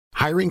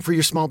Hiring for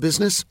your small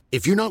business?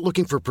 If you're not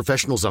looking for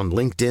professionals on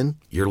LinkedIn,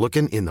 you're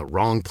looking in the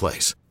wrong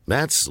place.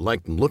 That's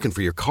like looking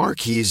for your car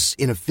keys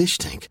in a fish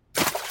tank.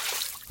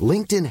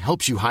 LinkedIn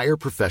helps you hire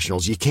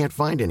professionals you can't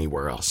find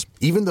anywhere else,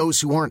 even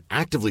those who aren't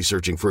actively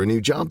searching for a new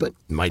job but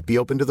might be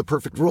open to the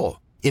perfect role.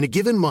 In a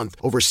given month,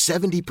 over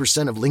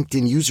 70% of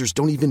LinkedIn users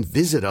don't even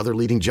visit other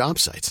leading job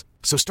sites.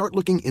 So start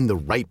looking in the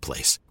right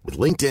place. With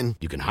LinkedIn,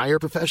 you can hire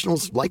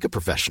professionals like a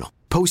professional.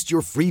 Post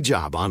your free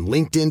job on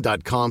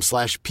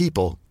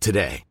linkedin.com/people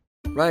today.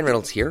 Ryan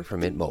Reynolds here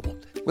from Mint Mobile.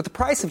 With the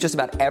price of just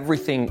about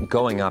everything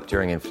going up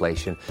during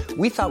inflation,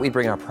 we thought we'd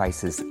bring our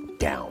prices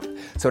down.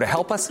 So to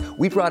help us,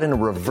 we brought in a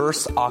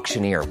reverse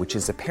auctioneer, which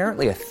is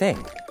apparently a thing.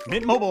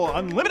 Mint Mobile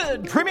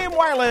Unlimited Premium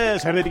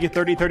Wireless. How to get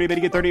 30, 30, bit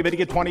to get 30, bit to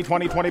get 20,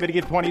 20, 20, bit to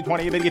get 20,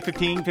 20, bit to get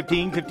 15,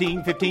 15,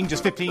 15, 15,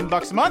 just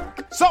 $15 a month?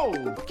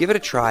 Sold! Give it a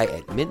try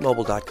at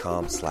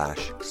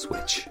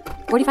mintmobile.com/switch.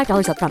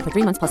 $45 up front for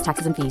 3 months plus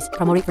taxes and fees.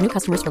 Promo rate for new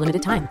customers for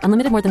limited time.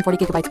 Unlimited more than 40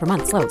 gigabytes per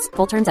month. Slows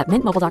full terms at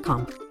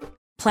mintmobile.com.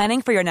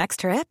 Planning for your next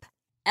trip?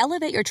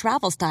 Elevate your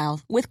travel style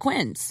with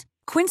Quince.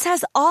 Quince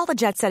has all the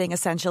jet-setting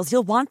essentials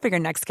you'll want for your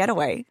next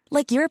getaway,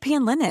 like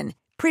European linen,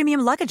 premium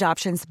luggage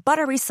options,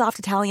 buttery soft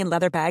Italian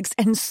leather bags,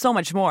 and so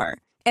much more.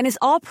 And is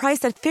all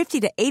priced at 50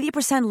 to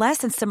 80% less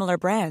than similar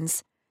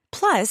brands.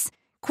 Plus,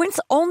 Quince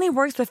only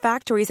works with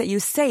factories that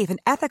use safe and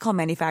ethical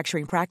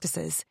manufacturing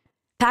practices.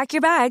 Pack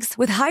your bags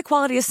with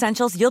high-quality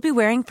essentials you'll be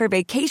wearing for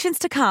vacations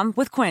to come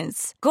with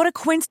Quince. Go to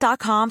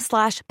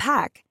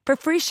quince.com/pack for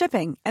free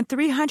shipping and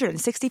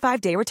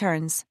 365-day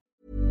returns.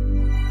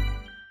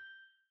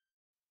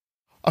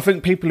 I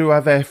think people who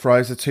have air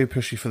fryers are too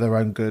pushy for their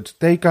own good.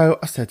 There you go,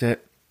 I said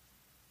it.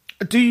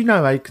 Do you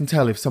know how you can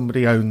tell if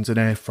somebody owns an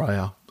air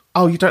fryer?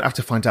 Oh, you don't have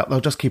to find out. They'll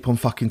just keep on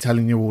fucking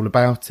telling you all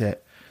about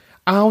it.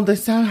 Oh, they're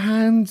so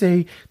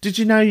handy. Did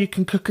you know you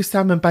can cook a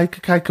salmon, bake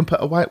a cake and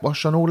put a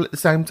whitewash on all at the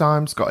same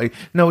time, Scotty?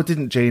 No, I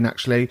didn't, Jean,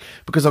 actually,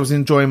 because I was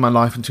enjoying my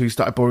life until you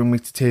started boring me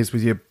to tears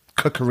with your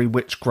cookery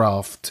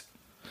witchcraft.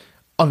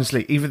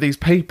 Honestly, either these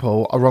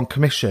people are on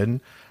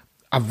commission,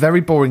 have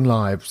very boring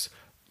lives,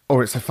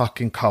 or it's a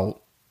fucking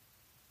cult.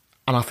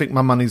 And I think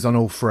my money's on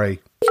all three.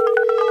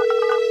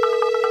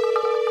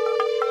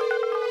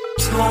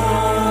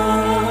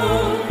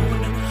 Tone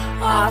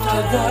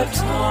after the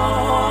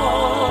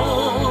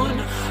tone,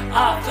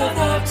 after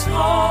the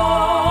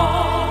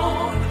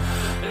tone,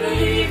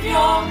 leave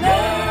your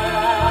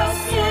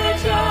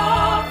message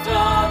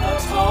after the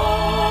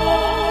tone.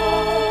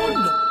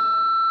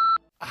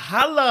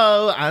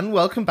 Hello and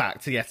welcome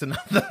back to yet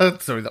another...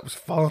 Sorry, that was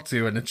far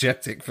too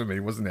energetic for me,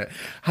 wasn't it?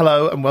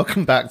 Hello and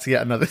welcome back to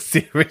yet another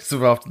series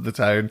of After the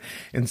Tone.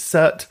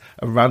 Insert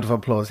a round of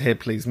applause here,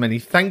 please. Many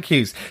thank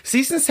yous.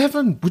 Season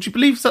 7, would you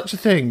believe such a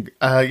thing?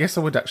 Yes,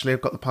 I would actually.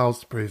 I've got the pals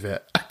to prove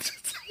it.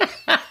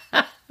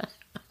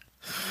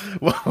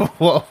 Well,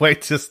 what a way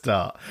to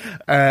start.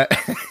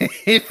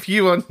 If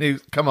you are new,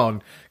 come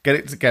on, get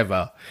it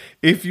together.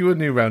 If you are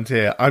new around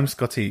here, I'm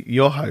Scotty,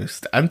 your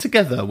host, and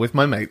together with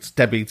my mates,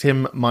 Debbie,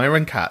 Tim, Maya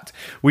and Kat,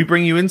 we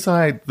bring you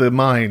inside the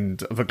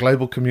mind of a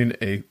global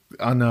community.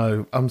 I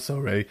know, I'm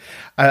sorry.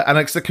 And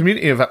it's a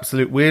community of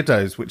absolute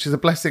weirdos, which is a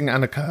blessing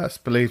and a curse,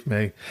 believe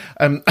me.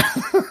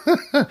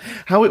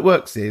 How it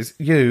works is,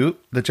 you,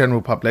 the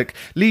general public,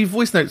 leave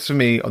voice notes for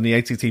me on the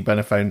ATT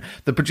Benephone.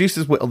 The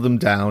producers whittle them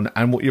down,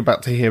 and what you're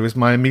about to hear is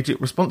my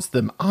immediate response to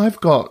them. I've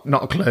got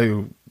not a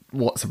clue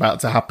what's about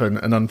to happen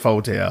and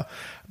unfold here,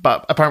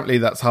 but apparently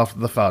that's half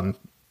of the fun.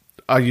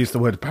 I use the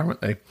word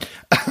apparently.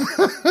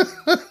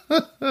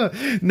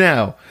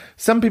 Now,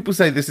 some people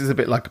say this is a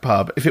bit like a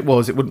pub. If it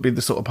was, it wouldn't be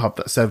the sort of pub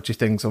that served you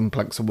things on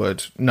planks of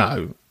wood.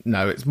 No,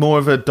 it's more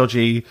of a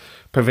dodgy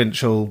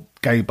provincial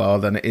gay bar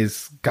than it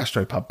is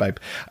gastropub, babe.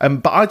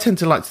 But I tend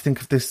to like to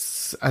think of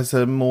this as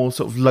a more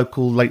sort of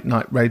local late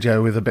night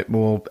radio with a bit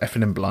more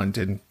effing and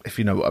blinding, if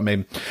you know what I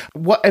mean.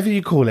 Whatever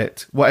you call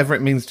it, whatever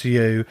it means to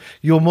you,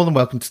 you're more than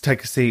welcome to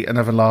take a seat and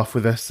have a laugh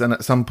with us, and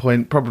at some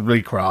point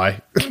probably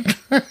cry.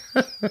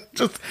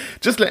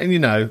 just letting you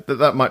know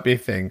that might be a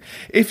thing.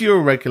 If you're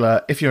a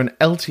regular, if you're an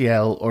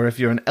LTL, or if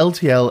you're an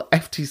LTL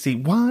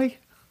FTC,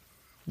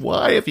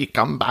 why have you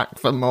come back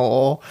for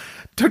more?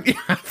 Don't you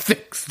have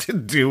things to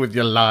do with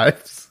your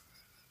lives?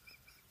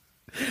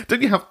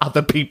 Don't you have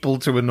other people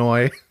to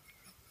annoy?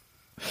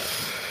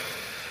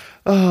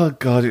 Oh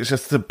God, it's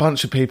just a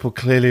bunch of people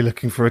clearly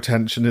looking for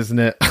attention, isn't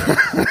it?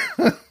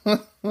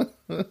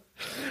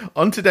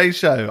 On today's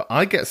show,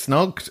 I get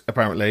snogged,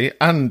 apparently,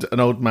 and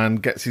an old man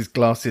gets his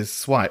glasses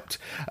swiped.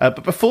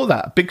 But before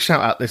that, big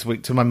shout out this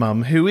week to my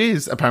mum, who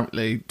is,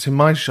 apparently, to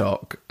my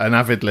shock, an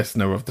avid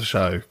listener of the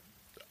show.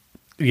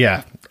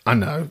 Yeah, I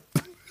know.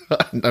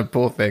 No,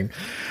 poor thing.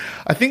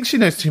 I think she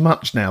knows too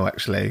much now,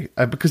 actually,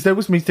 because there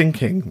was me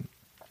thinking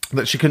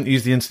that she couldn't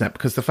use the internet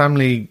because the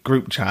family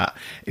group chat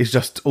is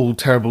just all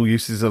terrible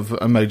uses of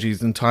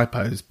emojis and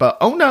typos. But,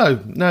 oh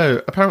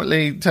no,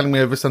 apparently telling me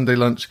over Sunday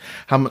lunch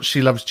how much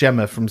she loves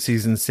Gemma from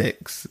season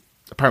 6.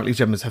 Apparently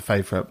Gemma's her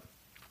favourite.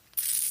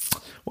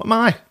 What am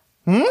I?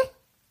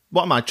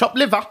 What am I? Chopped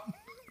liver?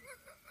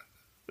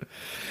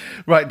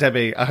 Right,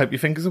 Debbie, I hope your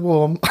fingers are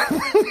warm.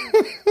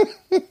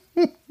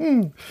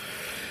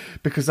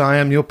 Because I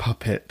am your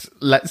puppet.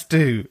 Let's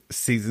do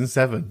season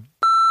 7.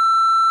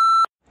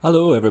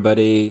 Hello,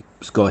 everybody.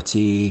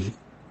 Scotty,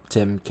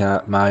 Tim,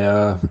 Kat,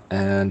 Maya,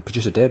 and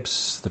producer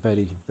Debs, the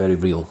very, very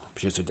real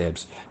producer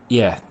Debs.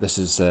 Yeah, this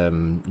is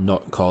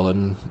not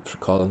Colin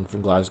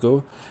from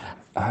Glasgow.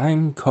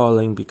 I'm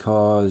calling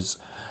because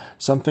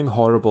something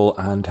horrible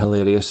and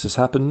hilarious has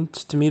happened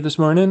to me this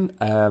morning,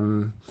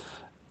 and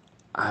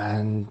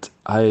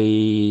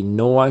I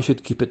know I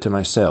should keep it to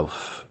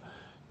myself,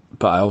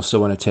 but I also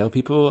want to tell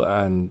people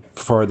and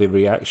for the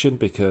reaction,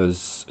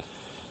 because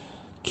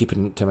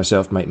keeping it to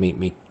myself might make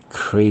me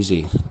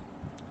crazy.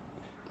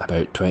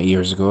 About 20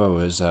 years ago, I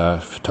was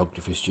a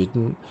photography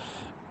student,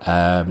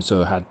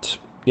 so I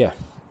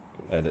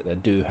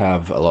do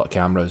have a lot of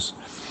cameras,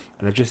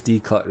 and I'm just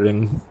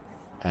decluttering.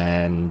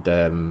 And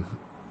a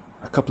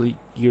couple of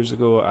years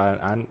ago,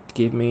 Aunt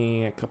gave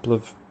me a couple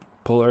of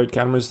Polaroid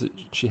cameras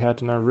that she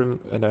had in our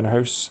room in our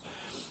house.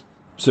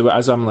 So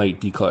as I'm like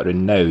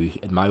decluttering now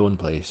in my own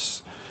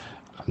place,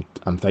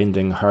 I'm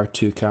finding her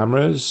 2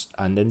 cameras,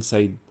 and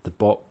inside the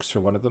box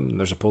for one of them,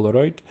 there's a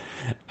Polaroid,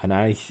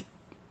 and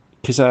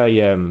because I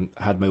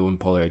had my own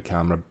Polaroid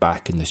camera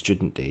back in the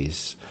student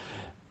days,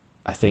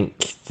 I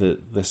think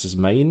that this is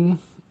mine,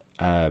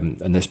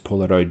 and this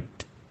Polaroid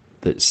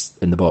that's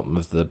in the bottom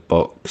of the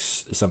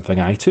box is something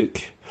I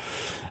took.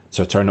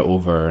 So I turn it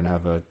over and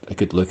have a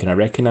good look, and I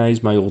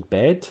recognise my old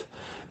bed,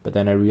 but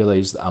then I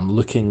realise that I'm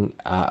looking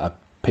at a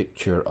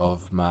picture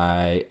of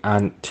my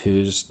aunt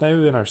who's now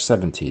in her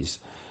 70s,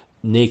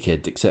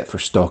 naked except for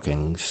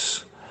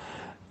stockings,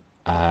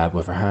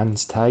 with her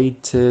hands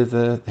tied to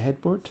the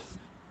headboard.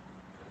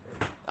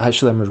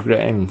 Actually, I'm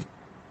regretting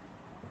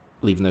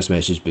leaving this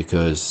message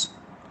because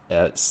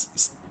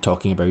it's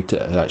talking about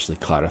it has actually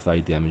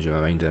clarified the image in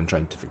my mind, and I'm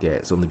trying to forget.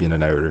 It's only been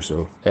an hour or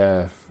so.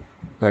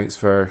 Thanks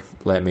for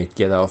letting me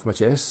get that off my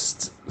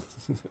chest.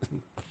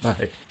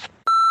 Bye.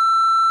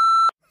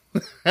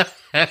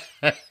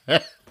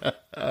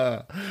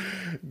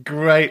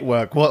 Great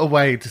work. What a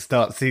way to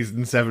start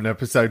season 7,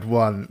 episode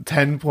 1.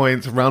 10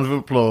 points, round of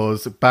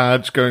applause,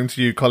 badge going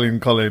to you,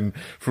 Colin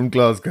from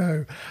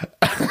Glasgow.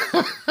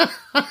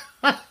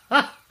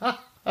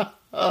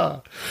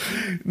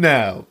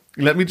 Now,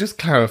 let me just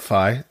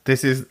clarify,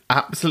 this is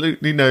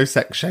absolutely no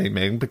sex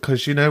shaming,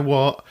 because you know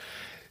what?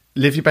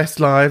 Live your best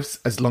lives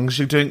as long as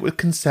you're doing it with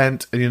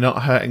consent and you're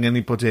not hurting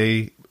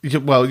anybody.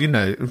 Well, you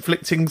know,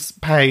 inflicting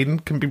pain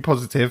can be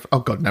positive. Oh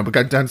God, now we're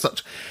going down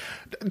such...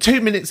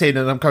 2 minutes in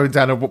and I'm going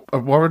down a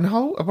warren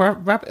hole? A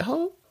rabbit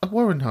hole? A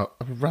warren hole?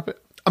 A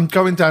rabbit? I'm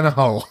going down a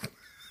hole.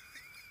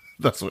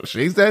 That's what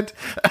she said.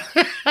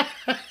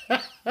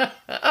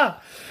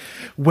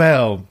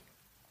 Well,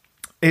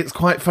 it's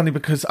quite funny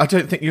because I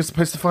don't think you're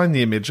supposed to find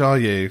the image, are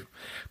you?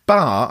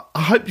 But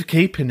I hope you're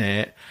keeping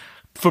it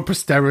for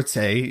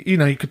posterity. You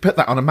know, you could put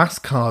that on a mass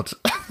card.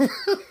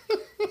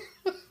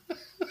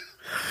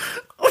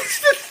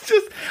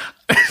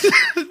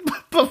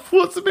 But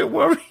what's a bit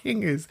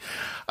worrying is,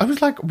 I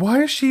was like,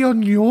 why is she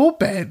on your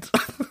bed?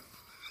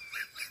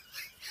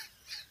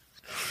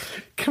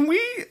 Can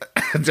we,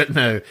 I don't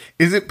know,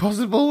 is it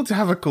possible to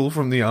have a call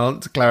from the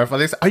aunt to clarify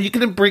this? Are you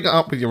going to bring it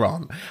up with your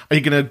aunt? Are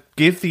you going to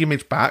give the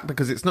image back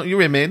because it's not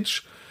your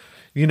image?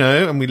 You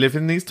know, and we live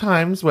in these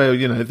times where,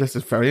 you know, this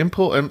is very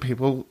important.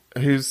 People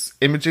whose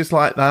images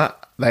like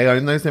that, they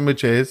own those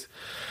images.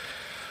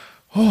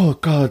 Oh,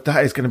 God,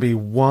 that is going to be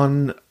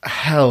one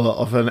hell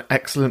of an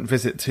excellent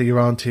visit to your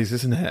aunties,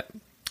 isn't it?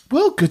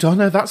 Well, good on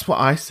her, that's what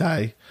I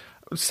say.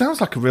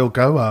 Sounds like a real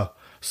goer.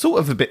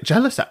 Sort of a bit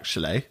jealous,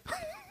 actually.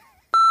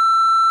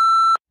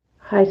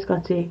 Hi,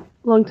 Scotty.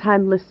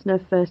 Long-time listener,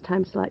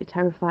 first-time slightly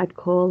terrified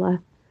caller.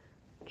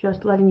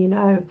 Just letting you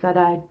know that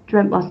I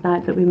dreamt last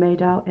night that we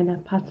made out in a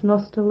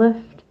paternoster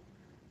lift.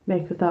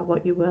 Make of that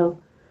what you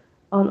will.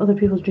 Aren't other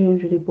people's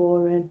dreams really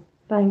boring?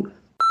 Thanks.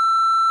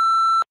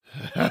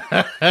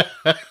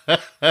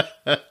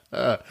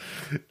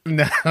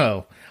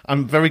 No,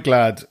 I'm very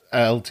glad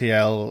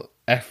LTL,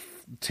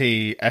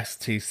 FT,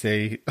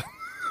 STC,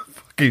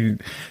 fucking,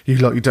 you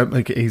lot, you don't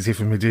make it easy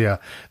for me, do you?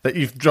 That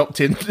you've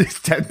dropped in this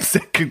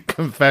 10-second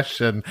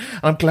confession.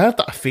 I'm glad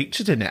that I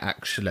featured in it,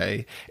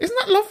 actually. Isn't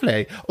that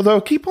lovely? Although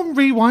I keep on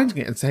rewinding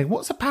it and saying,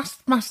 what's a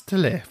past master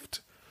lift?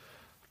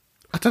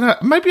 I don't know,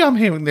 maybe I'm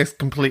hearing this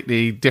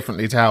completely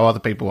differently to how other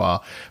people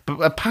are,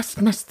 but a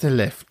past master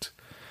lift...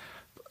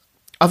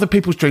 Other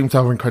people's dreams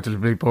are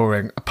incredibly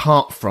boring,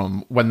 apart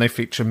from when they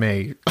feature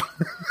me.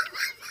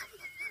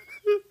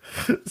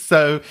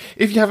 So,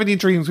 if you have any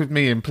dreams with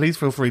me in, please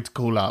feel free to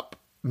call up.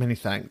 Many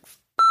thanks.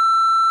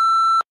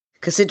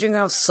 Considering I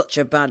have such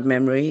a bad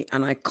memory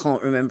and I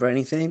can't remember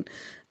anything,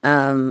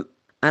 and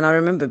I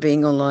remember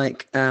being on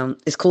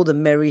it's called the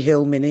Merry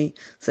Hill Mini.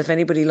 So if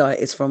anybody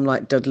is from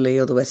Dudley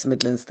or the West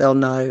Midlands, they'll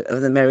know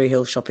of the Merry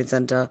Hill shopping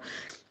centre.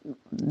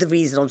 The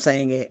reason I'm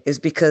saying it is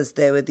because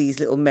there were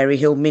these little Merry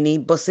Hill mini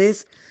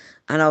buses,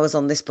 and I was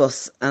on this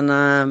bus, and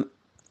I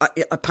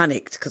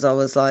panicked because I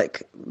was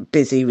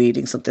busy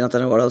reading something. I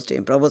don't know what I was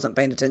doing, but I wasn't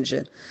paying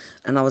attention,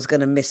 and I was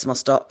going to miss my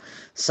stop.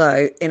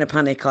 So in a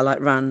panic, I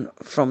ran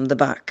from the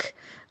back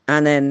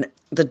and then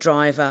the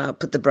driver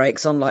put the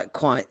brakes on like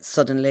quite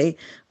suddenly,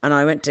 and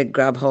I went to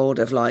grab hold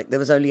of like, there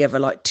was only ever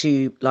like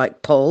 2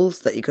 like poles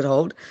that you could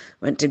hold.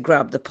 Went to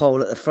grab the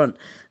pole at the front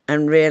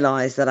and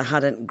realised that I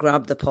hadn't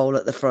grabbed the pole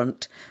at the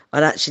front.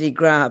 I'd actually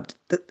grabbed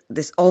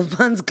this old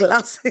man's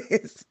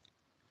glasses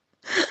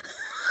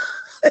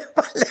in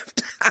my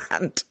left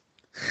hand.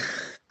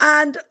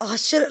 And I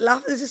shouldn't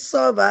laugh, this is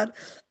so bad.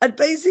 And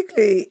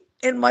basically,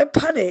 in my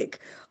panic,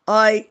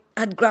 I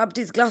had grabbed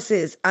his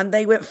glasses and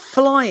they went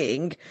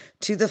flying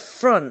to the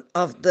front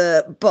of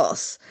the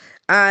bus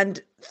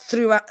and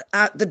threw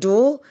out the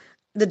door.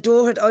 The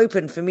door had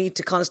opened for me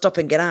to kind of stop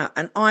and get out.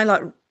 And I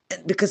like,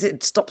 because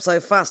it stopped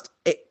so fast,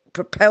 it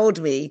propelled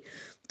me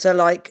to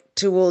like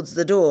towards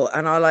the door,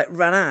 and I like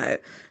ran out.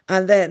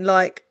 And then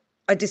like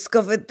I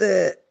discovered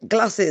the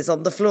glasses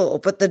on the floor,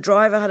 but the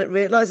driver hadn't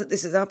realised that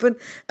this had happened.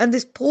 And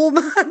this poor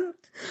man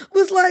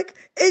was like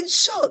in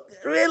shock,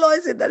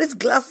 realising that his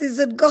glasses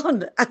had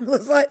gone, and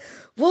was like,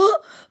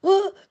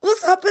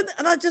 what's happened?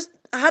 And I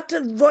had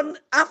to run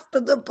after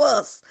the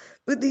bus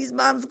with these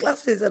man's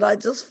glasses, and I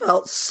just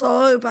felt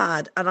so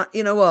bad. And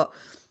you know what?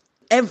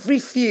 Every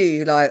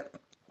few like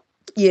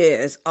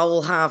years, I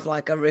will have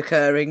like a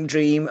recurring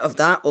dream of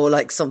that, or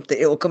like something,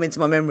 it will come into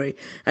my memory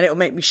and it will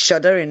make me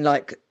shudder in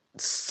like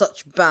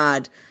such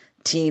bad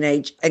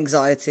teenage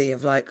anxiety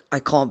of like, I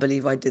can't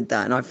believe I did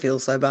that and I feel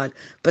so bad,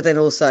 but then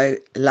also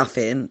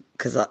laughing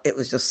because it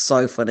was just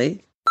so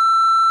funny.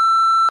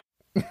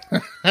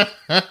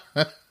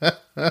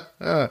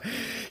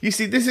 You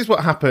see, this is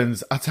what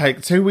happens. I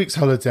take 2 weeks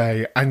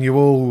holiday and you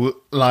all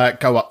like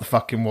go up the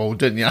fucking wall,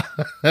 didn't you?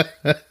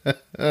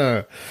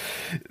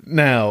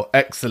 Now,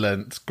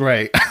 excellent,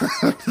 great.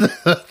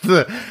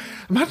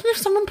 Imagine if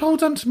someone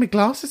pulled onto my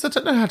glasses. I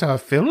don't know how I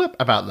feel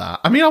about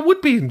that. I mean, I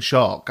would be in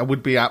shock. I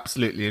would be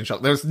absolutely in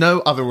shock. There's no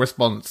other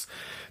response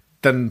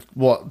than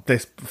what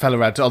this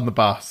fella had on the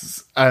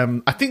bus.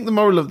 I think the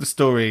moral of the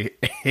story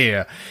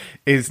here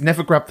is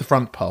never grab the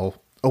front pole.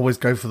 Always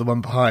go for the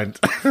one behind.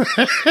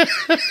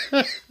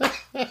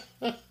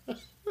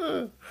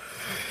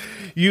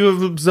 You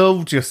have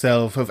absolved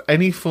yourself of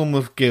any form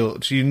of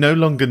guilt. You no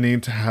longer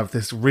need to have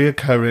this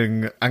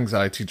reoccurring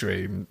anxiety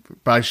dream.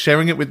 By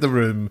sharing it with the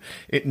room,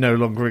 it no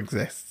longer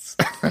exists.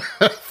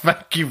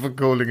 Thank you for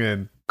calling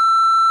in.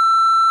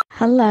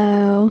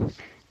 Hello,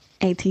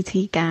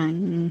 ATT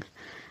gang.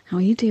 How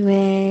are you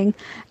doing?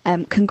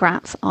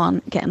 Congrats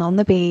on getting on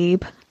the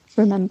Beeb.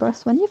 Remember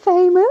us when you're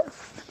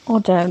famous. Or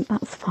don't,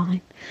 that's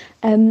fine.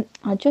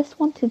 I just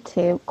wanted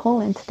to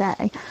call in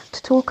today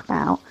to talk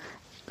about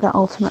the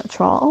ultimate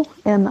troll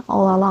in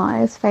all our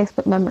lives,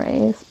 Facebook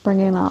memories,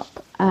 bringing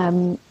up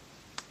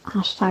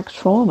hashtag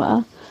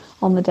trauma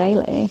on the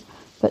daily.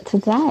 But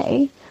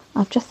today,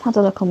 I've just had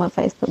a look on my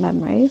Facebook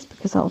memories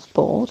because I was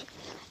bored.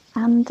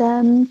 And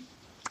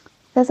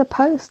there's a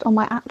post on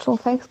my actual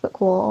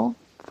Facebook wall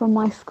from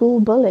my school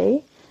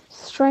bully,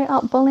 straight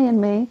up bullying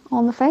me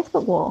on the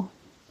Facebook wall.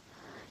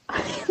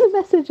 The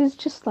message is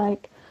just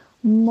like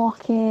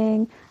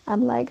mocking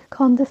and like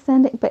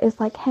condescending, but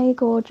it's like, hey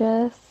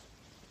gorgeous,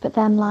 but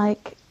then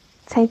like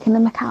taking the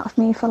mick out of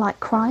me for like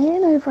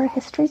crying over a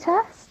history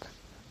test.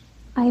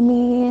 I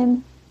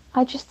mean,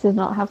 I just did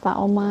not have that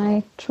on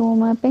my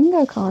trauma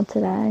bingo card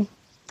today.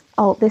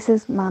 Oh, this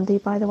is Mandy,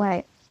 by the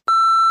way.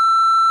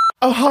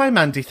 Oh, hi,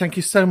 Mandy. Thank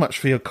you so much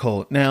for your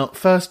call. Now,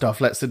 first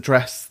off, let's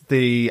address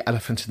the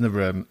elephant in the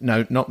room.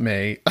 No, not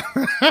me.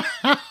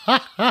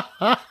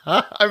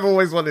 I've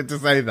always wanted to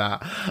say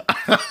that.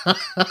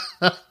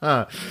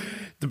 The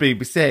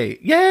BBC.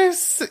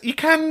 Yes, you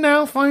can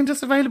now find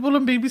us available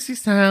on BBC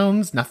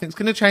Sounds. Nothing's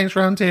going to change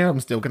around here. I'm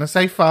still going to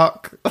say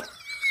fuck. I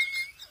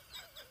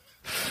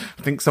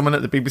think someone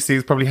at the BBC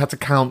has probably had to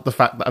count the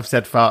fact that I've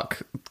said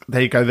fuck.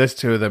 There you go, there's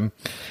 2 of them.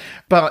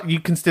 But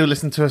you can still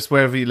listen to us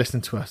wherever you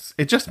listen to us.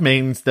 It just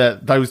means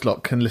that those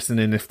lot can listen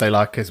in if they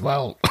like as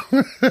well.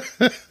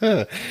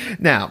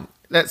 Now,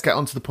 let's get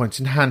on to the point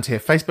in hand here.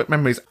 Facebook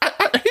memories.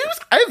 Who's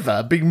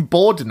ever been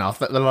bored enough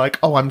that they're like,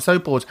 oh, I'm so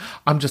bored,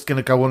 I'm just going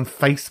to go on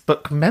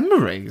Facebook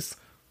memories?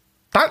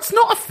 That's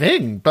not a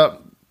thing,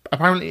 but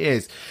apparently it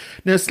is.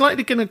 Now,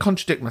 slightly going to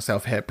contradict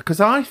myself here because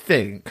I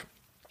think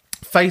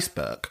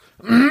Facebook...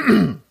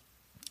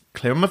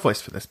 clear on my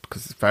voice for this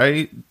because it's a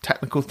very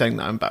technical thing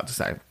that I'm about to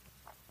say.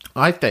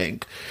 I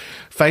think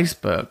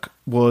Facebook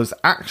was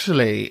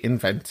actually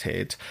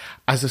invented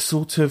as a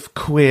sort of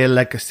queer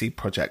legacy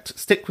project.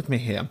 Stick with me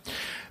here.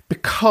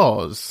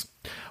 Because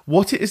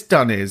what it has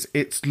done is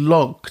it's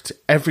logged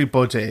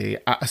everybody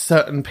at a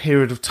certain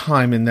period of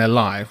time in their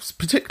lives,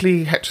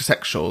 particularly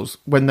heterosexuals,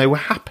 when they were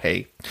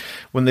happy,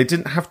 when they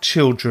didn't have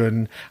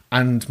children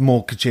and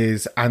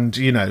mortgages and,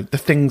 you know, the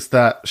things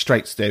that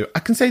straights do. I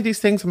can say these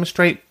things, I'm a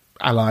straight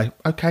ally,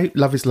 okay?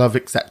 Love is love,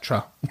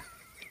 etc.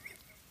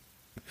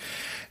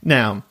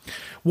 Now,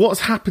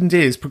 what's happened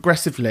is,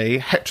 progressively,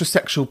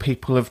 heterosexual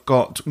people have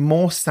got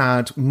more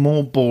sad,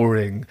 more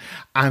boring,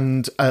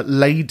 and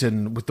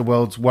laden with the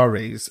world's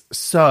worries.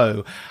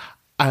 So,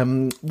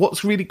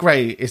 what's really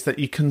great is that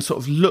you can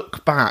sort of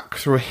look back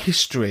through a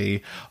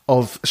history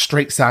of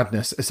straight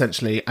sadness,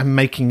 essentially, and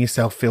making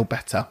yourself feel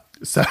better.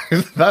 So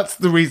that's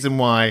the reason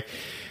why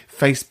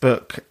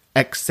Facebook,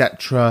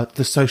 etc.,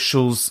 the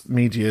socials,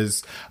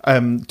 medias,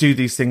 do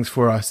these things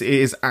for us. It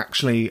is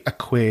actually a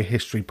queer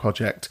history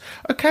project.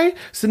 Okay,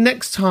 so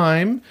next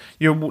time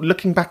you're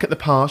looking back at the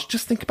past,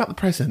 just think about the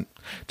present.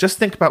 Just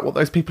think about what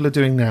those people are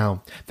doing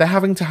now. They're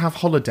having to have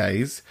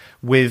holidays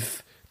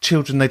with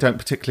children they don't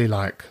particularly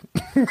like.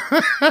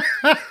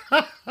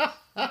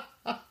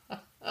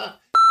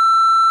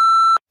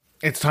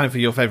 It's time for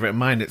your favourite of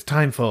mine. It's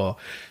time for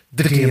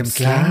the DM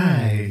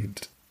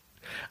Slide.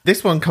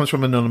 This one comes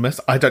from Anonymous.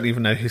 I don't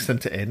even know who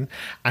sent it in.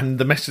 And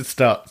the message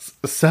starts,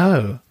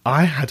 so,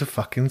 I had a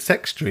fucking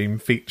sex dream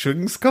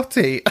featuring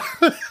Scotty.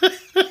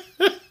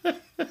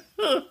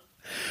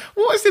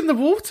 What is in the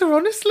water,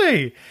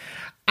 honestly?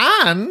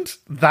 And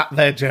that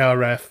there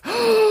JRF.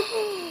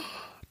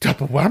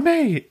 Double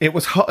whammy. It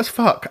was hot as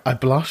fuck. I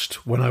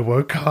blushed when I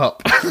woke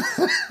up.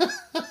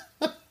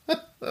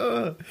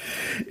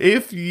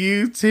 If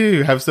you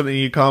too have something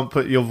you can't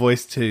put your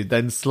voice to,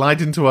 then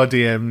slide into our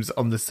DMs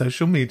on the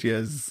social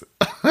medias.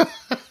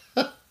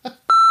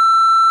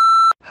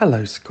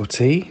 Hello,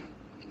 Scotty.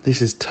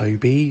 This is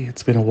Toby.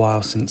 It's been a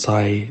while since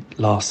I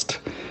last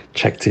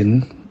checked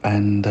in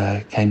and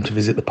came to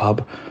visit the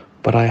pub,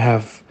 but I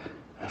have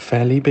a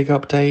fairly big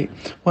update.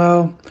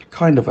 Well,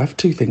 kind of. I have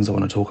two things I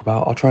want to talk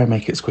about. I'll try and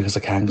make it as quick as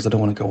I can because I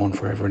don't want to go on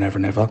forever and ever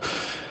and ever.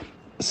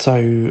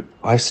 So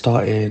I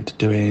started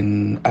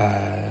doing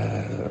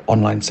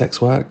online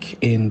sex work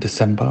in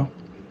December,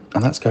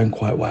 and that's going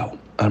quite well.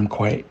 I'm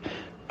quite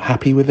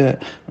happy with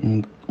it.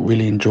 I'm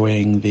really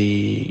enjoying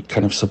the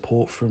kind of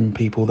support from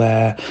people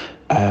there,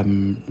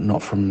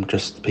 not from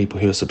just people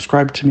who are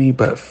subscribed to me,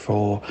 but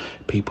for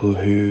people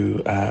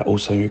who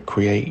also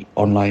create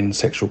online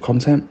sexual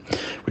content,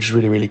 which is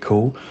really, really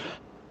cool.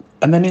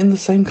 And then in the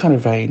same kind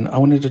of vein, I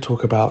wanted to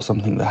talk about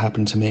something that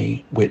happened to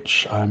me,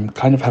 which I'm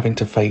kind of having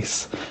to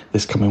face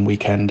this coming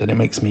weekend, and it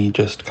makes me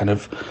just kind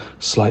of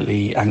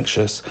slightly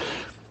anxious.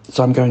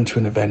 So I'm going to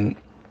an event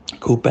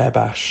called Bear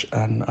Bash,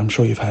 and I'm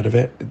sure you've heard of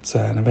it. It's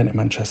an event in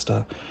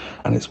Manchester,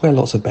 and it's where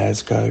lots of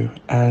bears go.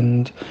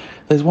 And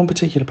there's one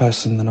particular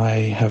person that I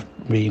have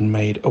been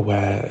made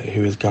aware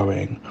who is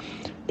going,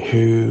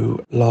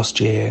 who last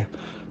year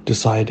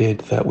decided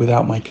that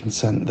without my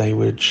consent, they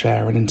would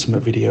share an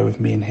intimate video of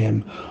me and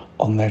him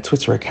on their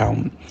Twitter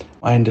account.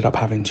 I ended up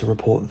having to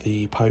report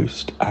the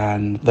post,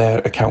 and their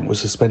account was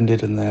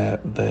suspended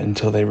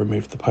until they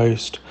removed the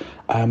post.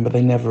 But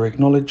they never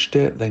acknowledged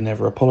it. They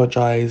never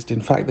apologised.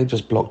 In fact, they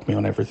just blocked me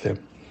on everything.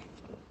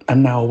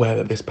 I'm now aware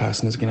that this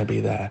person is going to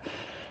be there,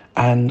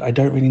 and I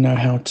don't really know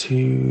how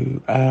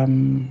to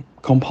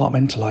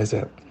compartmentalize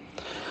it.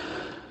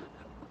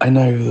 I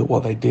know that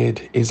what they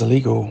did is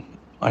illegal.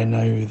 I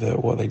know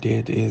that what they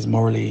did is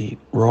morally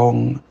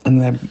wrong, and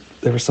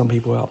there are some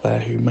people out there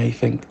who may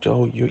think,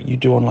 oh, you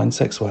do online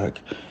sex work,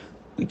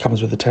 it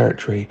comes with the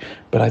territory,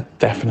 but I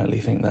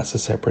definitely think that's a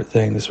separate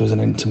thing. This was an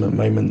intimate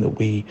moment that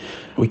we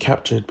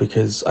captured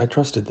because I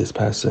trusted this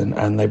person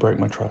and they broke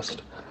my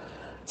trust.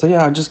 So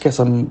yeah, I just guess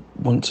I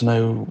want to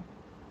know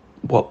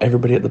what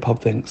everybody at the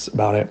pub thinks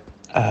about it,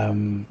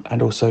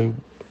 and also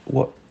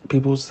what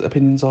people's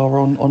opinions are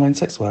on online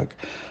sex work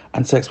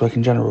and sex work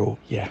in general.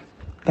 Yeah.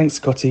 Thanks,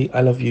 Scotty.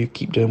 I love you.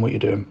 Keep doing what you're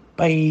doing.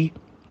 Bye.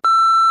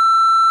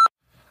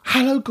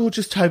 Hello,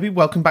 gorgeous Toby.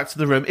 Welcome back to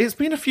the room. It's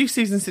been a few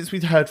seasons since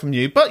we've heard from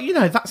you, but, you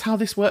know, that's how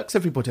this works,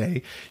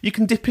 everybody. You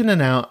can dip in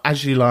and out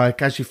as you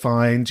like, as you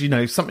find. You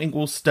know, something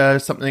will stir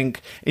something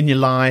in your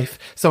life.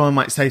 Someone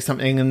might say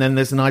something, and then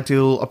there's an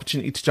ideal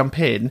opportunity to jump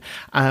in.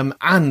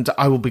 And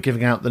I will be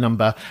giving out the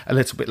number a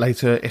little bit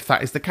later if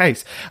that is the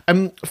case.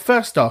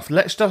 First off,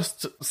 let's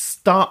just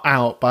start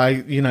out by,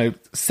 you know,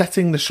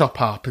 setting the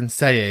shop up and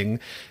saying,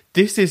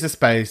 this is a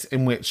space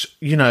in which,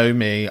 you know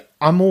me,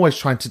 I'm always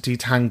trying to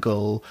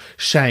detangle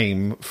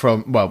shame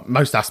from, well,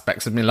 most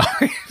aspects of my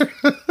life.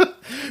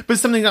 But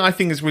something that I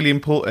think is really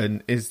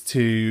important is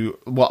to,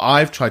 what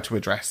I've tried to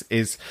address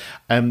is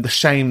the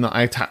shame that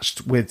I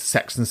attached with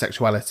sex and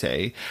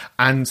sexuality,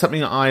 and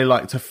something that I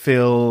like to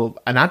feel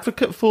an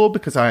advocate for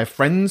because I have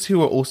friends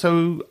who are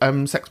also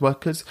sex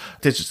workers,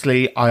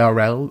 digitally,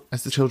 IRL,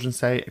 as the children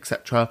say,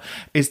 etc.,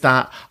 is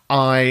that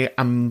I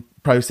am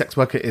pro-sex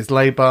worker is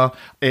labour,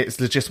 it's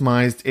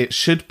legitimised, it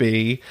should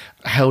be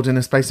held in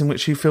a space in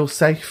which you feel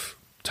safe,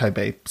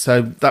 Toby.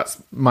 So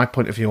that's my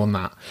point of view on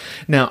that.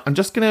 Now, I'm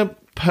just going to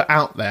put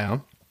out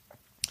there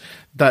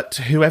that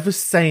whoever's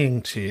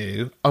saying to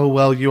you, oh,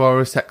 well, you are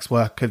a sex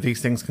worker,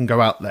 these things can go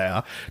out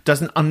there,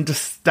 doesn't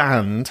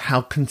understand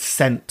how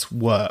consent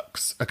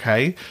works,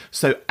 okay?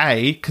 So,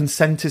 A,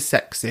 consent is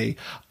sexy.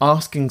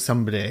 Asking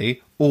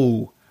somebody,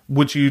 oh,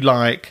 would you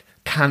like,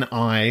 can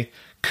I,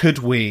 could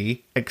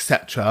we,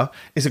 etc.,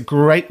 is a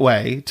great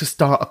way to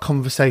start a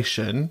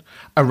conversation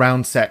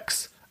around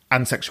sex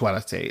and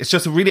sexuality. It's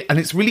just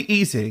it's really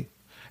easy.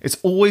 It's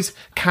always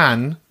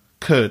can,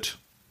 could,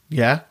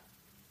 yeah?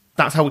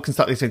 That's how we can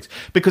start these things.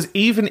 Because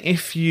even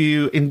if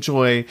you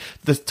enjoy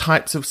the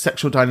types of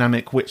sexual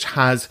dynamic which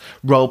has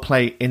role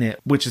play in it,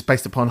 which is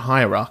based upon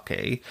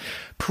hierarchy,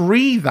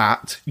 pre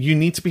that, you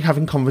need to be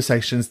having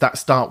conversations that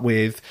start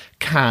with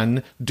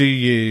can, do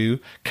you,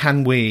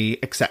 can we,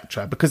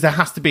 etc. Because there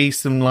has to be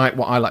some, like,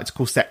 what I like to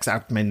call sex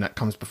admin that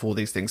comes before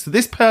these things. So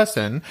this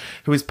person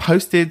who has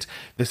posted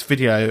this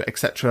video,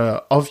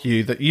 etc., of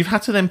you, that you've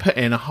had to then put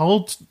in a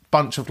whole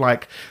bunch of,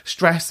 like,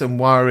 stress and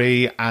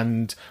worry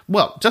and,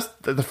 well,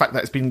 just the fact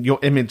that it's been your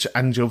image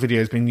and your video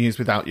has been used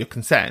without your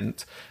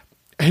consent.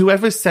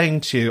 Whoever's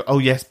saying to you, oh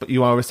yes, but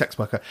you are a sex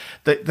worker,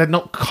 they're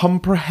not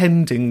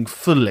comprehending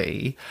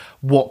fully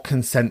what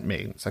consent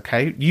means,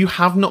 okay? You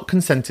have not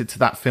consented to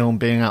that film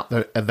being out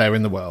there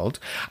in the world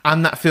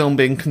and that film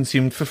being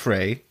consumed for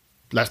free.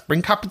 Let's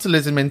bring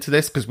capitalism into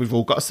this because we've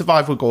all got to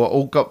survive, we've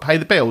all got to pay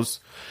the bills.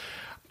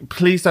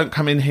 Please don't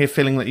come in here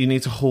feeling that you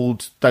need to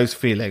hold those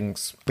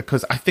feelings,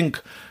 because I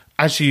think,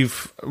 as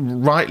you've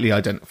rightly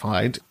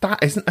identified,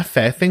 that isn't a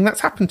fair thing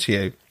that's happened to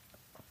you.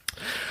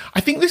 I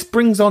think this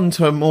brings on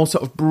to a more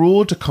sort of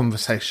broader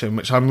conversation,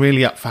 which I'm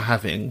really up for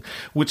having,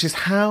 which is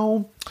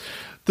how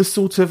the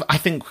sort of, I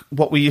think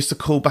what we used to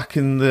call back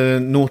in the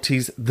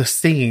noughties, the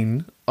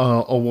scene,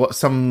 or what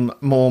some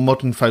more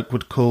modern folk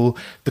would call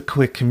the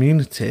queer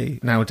community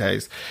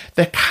nowadays,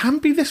 there can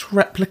be this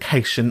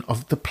replication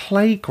of the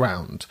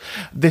playground,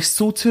 this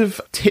sort of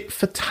tit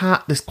for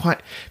tat, this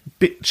quite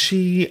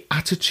bitchy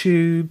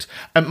attitude.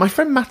 And my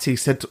friend Matty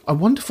said a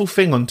wonderful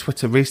thing on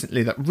Twitter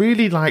recently that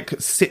really, like,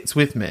 sits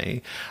with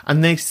me.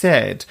 And they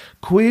said,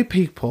 queer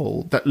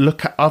people that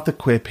look at other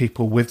queer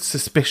people with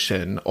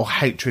suspicion or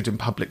hatred in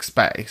public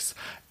space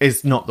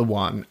is not the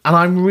one. And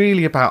I'm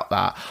really about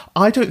that.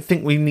 I don't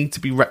think we need to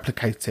be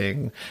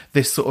replicating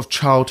this sort of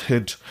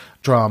childhood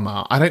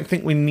drama. I don't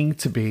think we need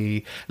to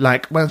be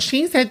like, well,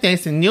 she said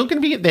this and you're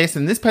going to be at this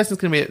and this person's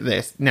going to be at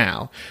this.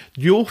 Now,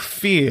 your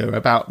fear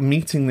about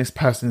meeting this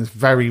person is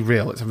very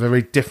real. It's a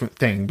very different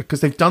thing because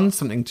they've done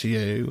something to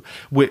you,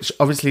 which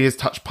obviously has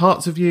touched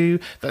parts of you,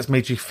 that's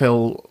made you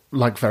feel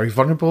like very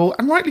vulnerable,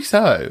 and rightly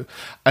so.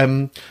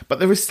 But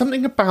there is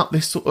something about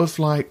this sort of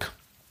like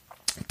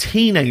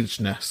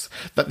teenageness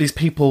that these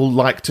people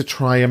like to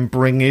try and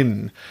bring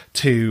in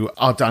to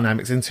our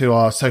dynamics, into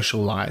our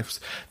social lives,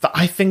 that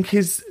I think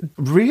is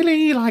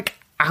really, like,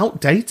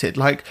 outdated.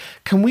 Like,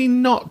 can we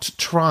not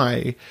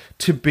try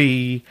to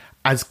be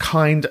as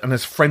kind and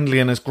as friendly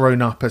and as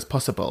grown up as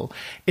possible?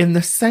 In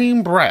the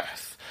same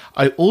breath,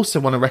 I also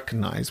want to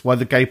recognise why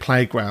the gay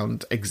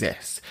playground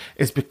exists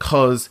is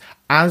because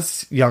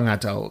as young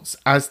adults,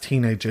 as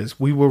teenagers,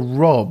 we were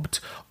robbed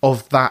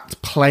of that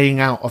playing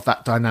out of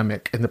that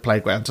dynamic in the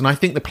playground. And I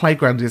think the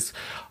playground is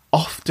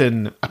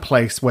often a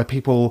place where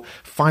people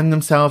find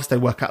themselves, they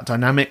work out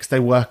dynamics,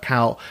 they work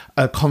out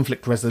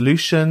conflict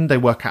resolution, they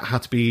work out how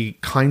to be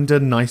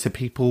kinder, nicer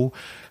people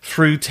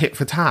through tit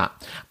for tat.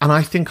 And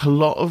I think a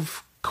lot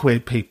of queer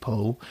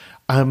people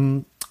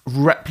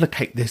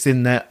replicate this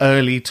in their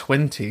early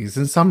 20s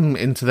and some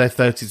into their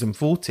 30s and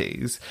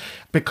 40s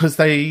because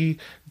they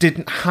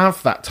didn't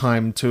have that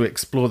time to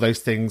explore those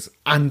things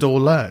and or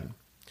learn.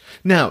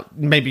 Now,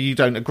 maybe you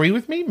don't agree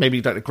with me, maybe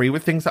you don't agree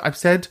with things that I've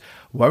said.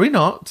 Worry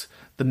not,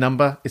 the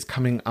number is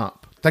coming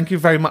up. Thank you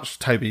very much,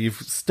 Toby.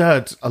 You've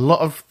stirred a lot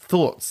of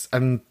thoughts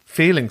and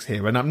feelings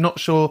here, and I'm not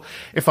sure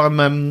if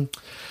I'm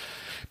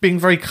being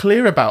very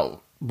clear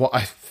about what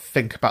I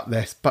think about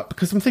this, but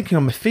because I'm thinking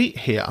on my feet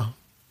here.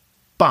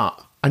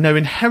 But I know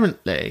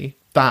inherently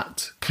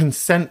that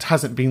consent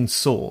hasn't been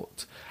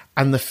sought,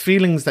 and the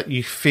feelings that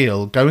you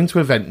feel going to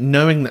an event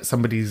knowing that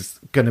somebody's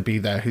going to be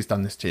there who's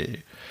done this to you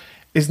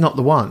is not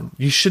the one.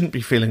 You shouldn't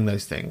be feeling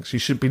those things. You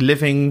should be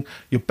living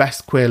your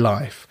best queer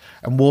life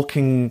and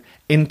walking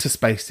into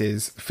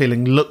spaces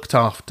feeling looked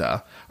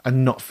after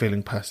and not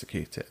feeling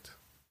persecuted.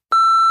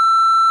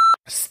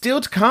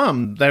 Still to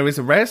come, there is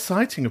a rare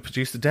sighting of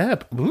producer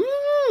Deb.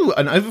 Ooh,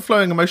 an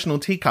overflowing emotional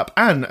teacup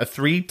and a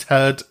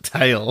 3-turd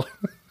tail.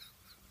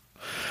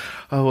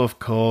 Oh, of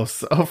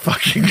course. Oh,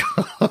 fucking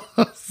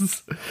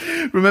course.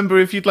 Remember,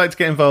 if you'd like to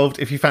get involved,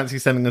 if you fancy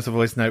sending us a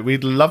voice note,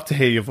 we'd love to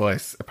hear your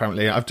voice,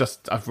 apparently. I've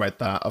read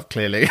that,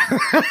 clearly.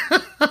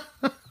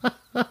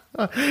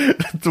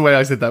 That's the way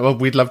I said that. Well,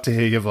 we'd love to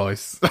hear your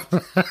voice.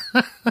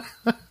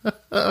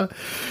 The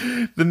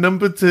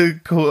number to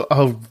call...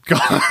 Oh,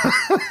 God.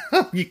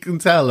 You can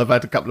tell I've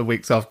had a couple of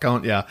weeks off,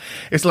 can't you?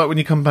 It's like when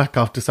you come back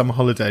after summer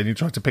holiday and you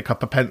try to pick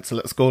up a pencil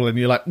at school and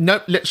you're like,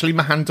 nope, literally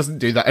my hand doesn't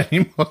do that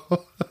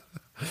anymore.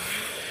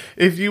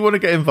 If you want to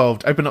get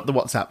involved, open up the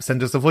WhatsApp,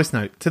 send us a voice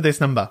note to this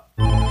number.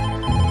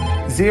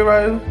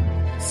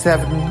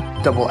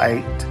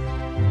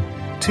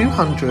 0788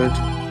 200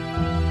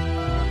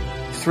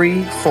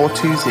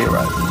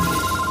 3420.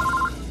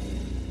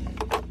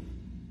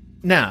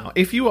 Now,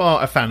 if you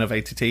are a fan of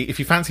ATT, if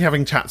you fancy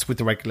having chats with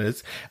the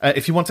regulars,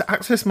 if you want to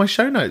access my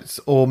show notes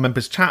or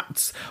members'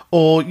 chats,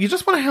 or you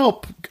just want to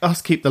help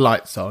us keep the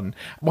lights on,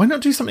 why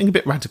not do something a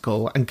bit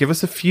radical and give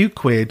us a few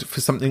quid for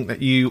something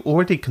that you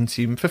already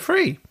consume for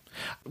free?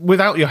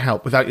 Without your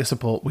help, without your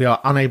support, we are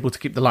unable to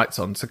keep the lights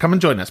on. So come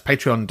and join us,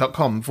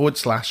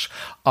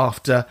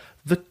 patreon.com/After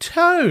the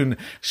Tone.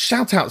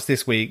 Shout outs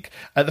this week.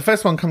 The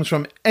first one comes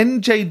from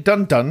NJ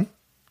Dundun,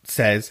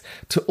 says,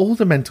 to all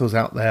the mentals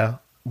out there,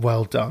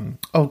 well done.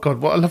 Oh God,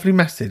 what a lovely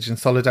message and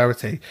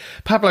solidarity.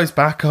 Pablo's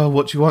back. Oh,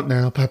 what do you want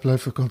now, Pablo,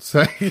 for God's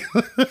sake?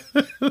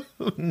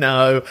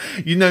 No,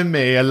 you know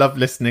me. I love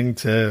listening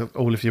to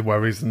all of your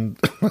worries and...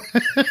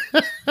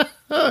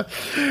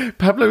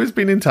 Pablo has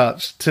been in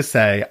touch to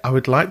say, I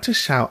would like to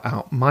shout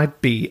out my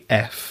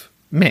BF,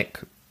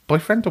 Mick.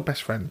 Boyfriend or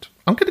best friend?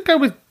 I'm going to go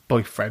with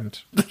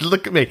boyfriend.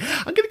 Look at me.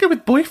 I'm going to go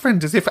with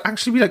boyfriend, as if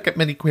actually we don't get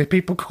many queer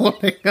people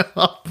calling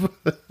up.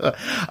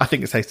 I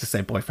think it's safe to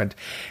say boyfriend.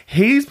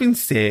 He's been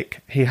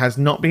sick. He has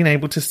not been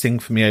able to sing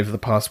for me over the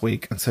past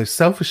week. And so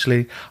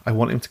selfishly, I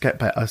want him to get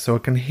better so I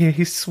can hear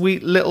his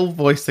sweet little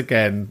voice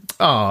again.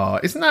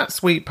 Ah, isn't that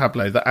sweet,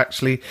 Pablo, that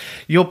actually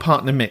your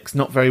partner Mick's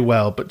not very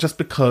well, but just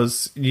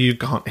because you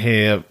can't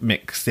hear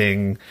Mick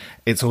sing,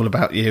 it's all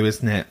about you,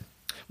 isn't it?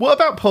 What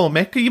about poor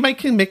Mick? Are you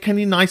making Mick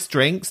any nice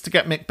drinks to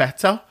get Mick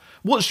better?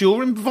 What's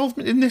your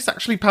involvement in this,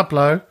 actually,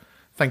 Pablo?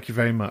 Thank you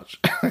very much.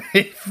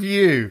 If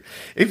you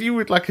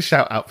would like a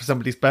shout out for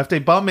somebody's birthday,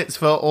 bar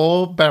mitzvah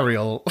or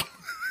burial,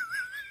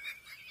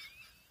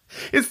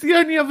 it's the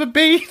only other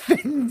B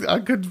thing I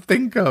could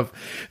think of.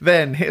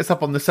 Then hit us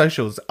up on the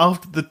socials.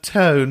 After the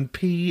Tone,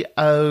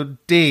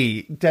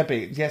 P-O-D.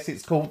 Debbie, yes,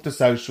 it's called the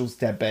socials,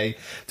 Debbie.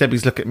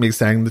 Debbie's looking at me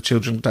saying the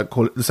children don't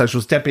call it the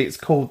socials. Debbie, it's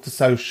called the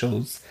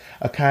socials,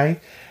 okay?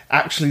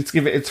 Actually, to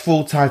give it its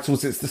full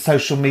titles, it's the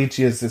social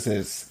medias, this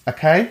is,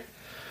 okay?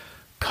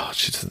 God,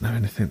 she doesn't know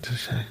anything, does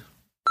she?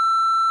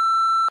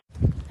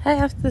 Hey,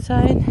 After the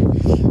Tone.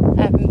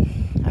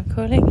 I'm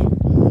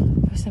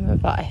calling for some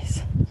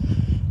advice,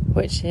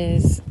 which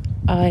is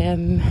I've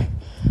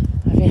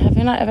been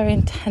having like a very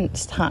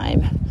intense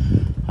time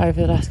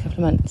over the last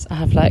couple of months. I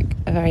have like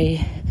a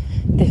very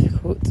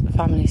difficult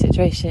family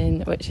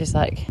situation, which is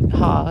like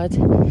hard,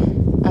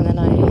 and then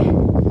I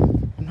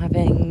am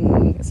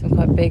having some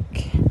quite big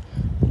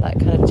like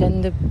kind of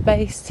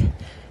gender-based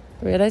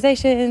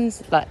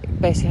realizations. Like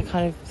basically I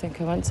kind of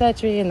think I want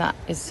surgery, and that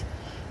is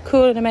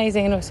cool and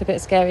amazing and also a bit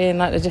scary and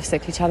like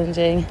logistically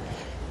challenging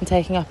and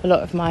taking up a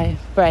lot of my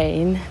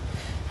brain.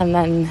 And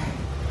then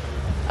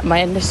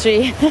my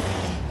industry,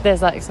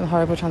 there's like some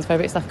horrible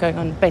transphobic stuff going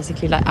on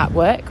basically like at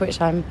work,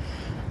 which I'm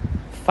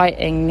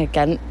fighting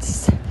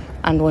against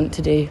and want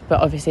to do,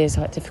 but obviously it's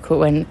quite difficult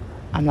when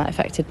I'm like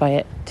affected by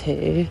it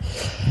too.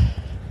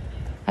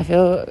 I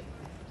feel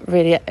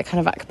really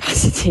kind of at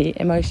capacity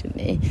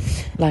emotionally,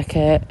 like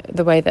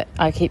the way that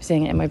I keep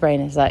seeing it in my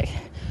brain is like,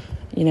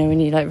 you know, when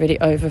you like really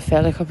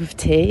overfill a cup of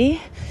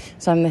tea.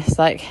 So I'm this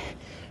like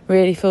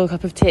really full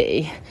cup of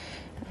tea,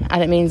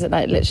 and it means that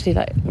like literally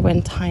like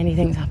when tiny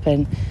things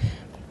happen,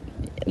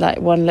 like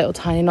one little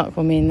tiny knock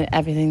will mean that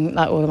everything,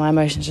 like all of my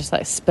emotions just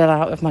like spill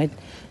out of my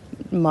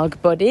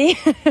mug body.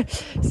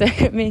 So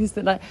it means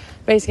that like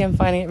basically I'm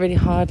finding it really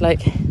hard,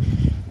 like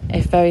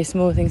if very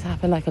small things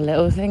happen, like a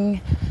little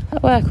thing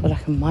at work or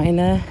like a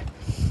minor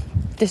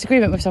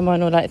disagreement with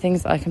someone, or like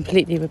things that I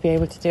completely would be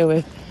able to deal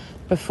with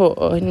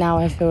before, now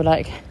I feel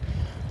like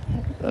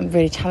I'm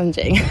really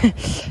challenging.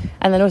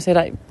 And then also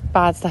like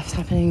bad stuff's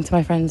happening to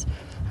my friends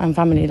and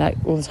family like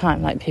all the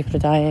time, like people are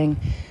dying,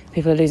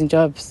 people are losing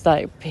jobs,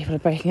 like people are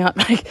breaking up,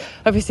 like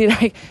obviously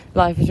like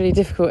life is really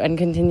difficult and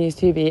continues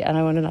to be, and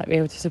I want to like be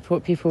able to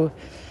support people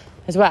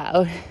as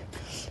well.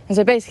 And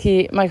so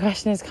basically my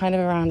question is kind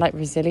of around like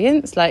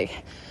resilience.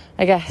 Like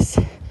I guess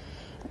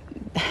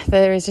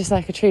there is just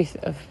like a truth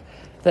of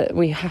that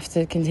we have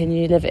to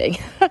continue living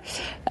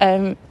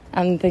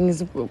and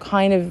things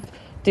kind of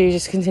do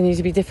just continue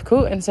to be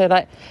difficult. And so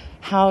like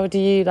how do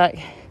you like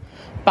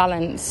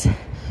balance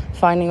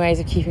finding ways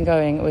of keeping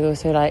going with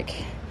also like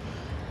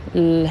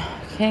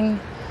looking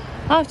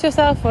after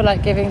yourself or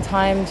like giving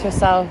time to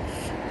yourself,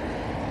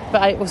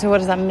 but also what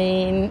does that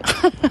mean?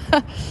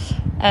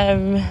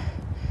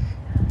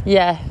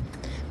 Yeah.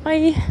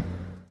 Bye.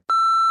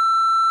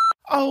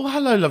 Oh,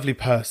 hello, lovely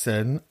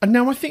person. And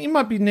now I think you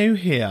might be new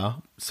here.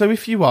 So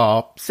if you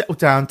are, settle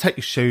down, take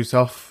your shoes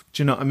off.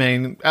 Do you know what I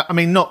mean? I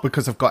mean, not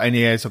because I've got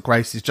any airs or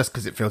graces, just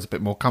because it feels a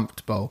bit more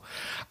comfortable.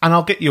 And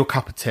I'll get you a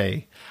cup of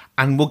tea.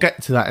 And we'll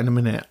get to that in a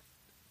minute.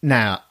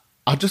 Now,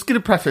 I'm just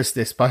going to preface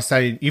this by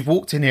saying you've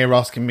walked in here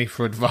asking me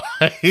for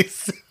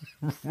advice.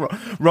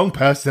 Wrong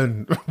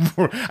person.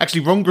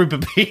 Actually, wrong group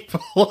of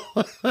people.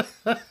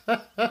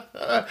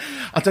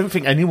 I don't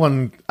think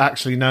anyone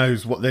actually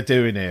knows what they're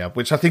doing here,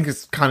 which I think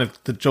is kind of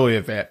the joy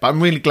of it. But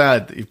I'm really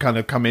glad that you've kind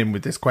of come in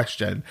with this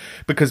question,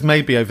 because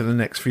maybe over the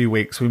next few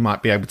weeks we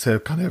might be able to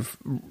kind of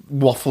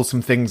waffle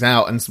some things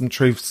out and some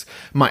truths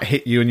might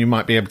hit you and you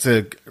might be able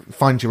to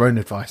find your own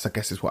advice, I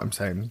guess is what I'm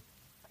saying.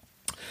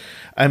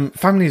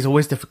 family is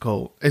always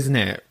difficult, isn't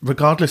it?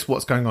 Regardless of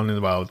what's going on in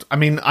the world. I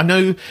mean, I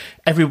know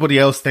everybody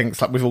else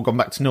thinks like we've all gone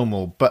back to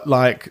normal, but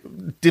like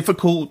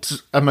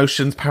difficult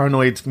emotions,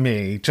 paranoid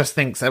me just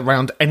thinks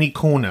around any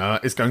corner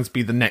is going to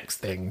be the next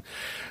thing.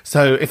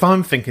 So if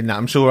I'm thinking that,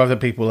 I'm sure other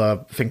people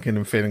are thinking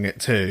and feeling it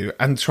too.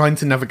 And trying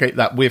to navigate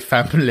that with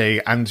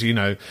family and, you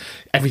know,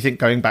 everything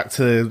going back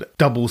to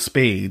double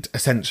speed,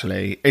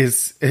 essentially,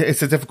 it's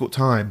a difficult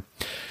time.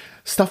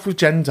 Stuff with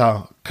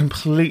gender,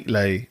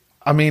 completely.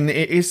 I mean,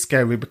 it is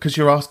scary because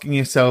you're asking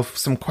yourself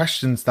some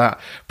questions that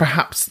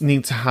perhaps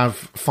need to have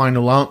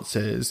final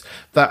answers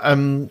that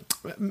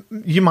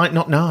you might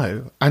not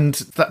know. And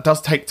that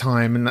does take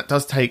time and that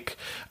does take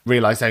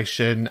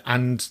realisation.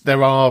 And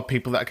there are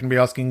people that can be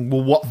asking,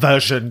 well, what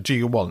version do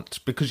you want?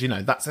 Because, you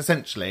know, that's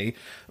essentially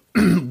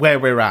where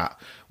we're at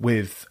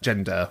with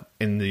gender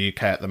in the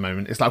UK at the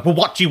moment. It's like, well,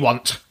 what do you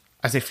want?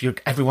 As if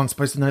everyone's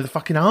supposed to know the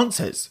fucking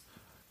answers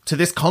to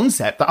this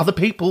concept that other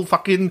people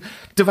fucking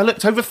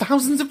developed over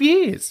thousands of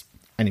years.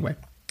 Anyway,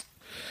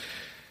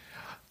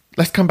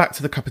 let's come back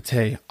to the cup of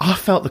tea. I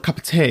felt the cup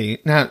of tea.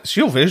 Now, it's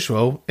your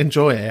visual.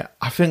 Enjoy it.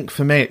 I think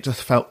for me, it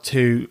just felt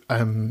too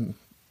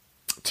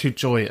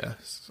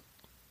joyous.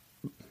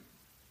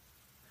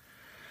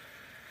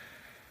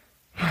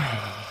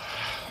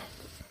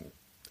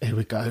 Here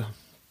we go.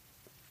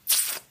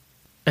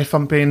 If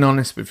I'm being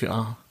honest with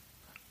you,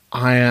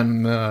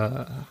 I'm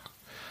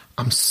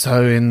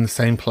so in the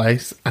same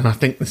place, and I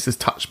think this has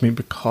touched me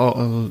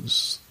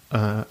because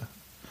I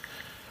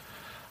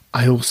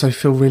also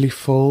feel really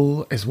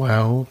full as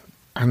well,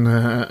 and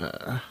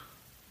I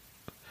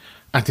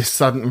had this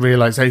sudden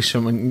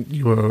realisation when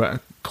you were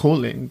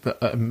calling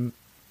that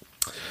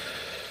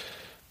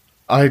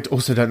I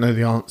also don't know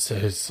the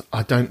answers.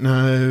 I don't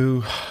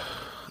know.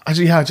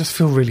 Actually, yeah, I just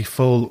feel really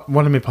full.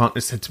 One of my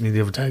partners said to me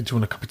the other day, do you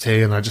want a cup of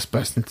tea? And I just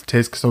burst into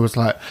tears because I was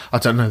like, I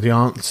don't know the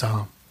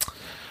answer.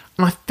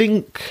 And I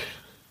think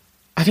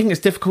it's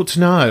difficult to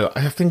know.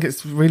 I think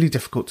it's really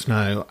difficult to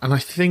know. And I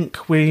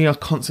think we are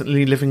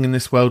constantly living in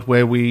this world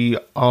where we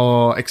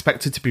are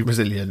expected to be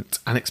resilient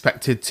and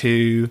expected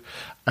to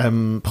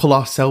pull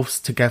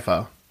ourselves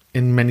together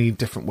in many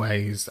different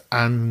ways.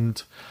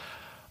 And,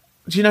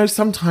 do you know,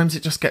 sometimes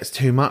it just gets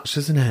too much,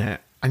 doesn't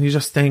it? And you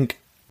just think,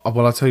 oh,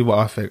 well, I'll tell you what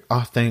I think.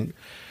 I think,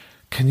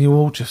 can you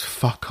all just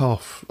fuck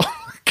off?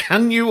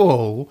 Can you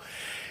all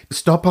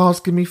stop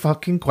asking me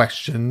fucking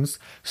questions?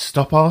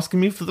 Stop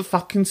asking me for the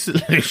fucking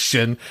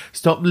solution.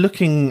 Stop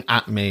looking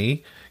at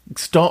me.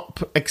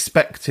 Stop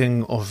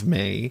expecting of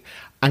me.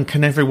 And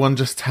can everyone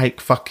just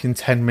take fucking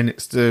 10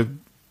 minutes to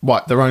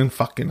wipe their own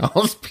fucking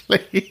arse,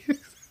 please?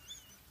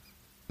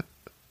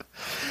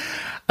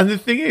 And the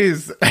thing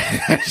is,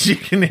 as you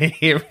can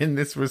hear in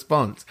this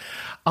response,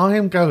 I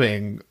am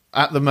going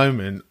at the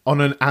moment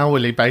on an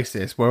hourly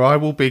basis where I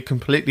will be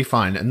completely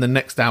fine. And the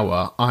next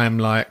hour, I am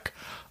like,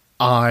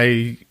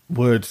 I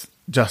would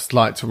just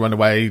like to run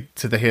away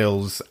to the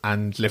hills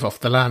and live off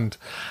the land.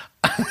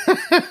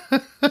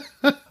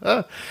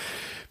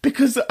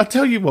 Because I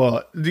tell you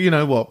what, you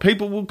know what,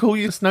 people will call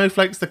you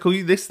snowflakes, they call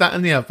you this, that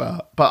and the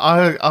other. But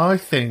I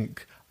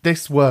think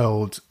this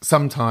world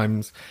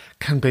sometimes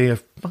can be a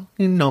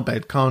fucking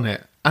knobhead, can't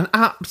it? An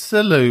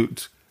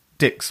absolute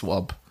dick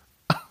swab.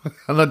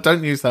 And I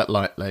don't use that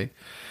lightly.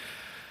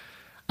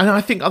 And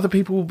I think other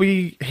people will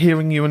be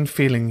hearing you and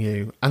feeling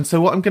you. And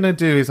so what I'm going to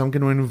do is I'm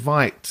going to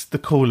invite the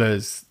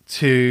callers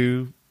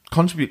to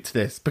contribute to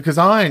this, because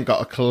I ain't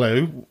got a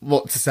clue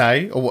what to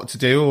say or what to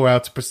do or how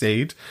to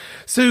proceed.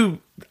 So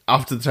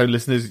after the show,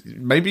 listeners,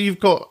 maybe you've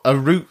got a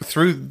route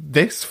through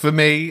this for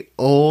me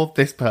or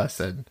this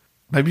person.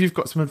 Maybe you've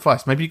got some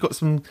advice. Maybe you've got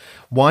some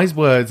wise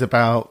words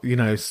about, you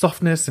know,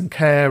 softness and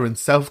care and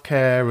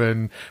self-care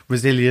and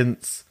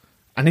resilience.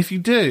 And if you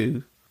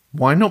do,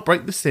 why not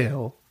break the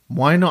seal?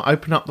 Why not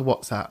open up the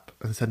WhatsApp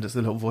and send us a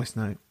little voice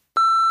note?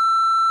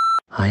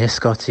 Hiya,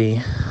 Scotty.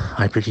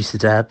 Hi, producer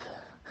Deb.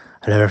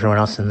 Hello, everyone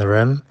else in the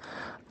room.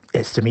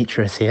 It's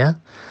Demetrius here.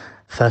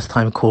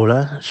 First-time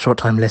caller,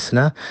 short-time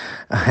listener.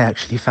 I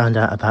actually found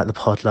out about the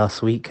pod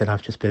last week, and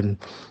I've just been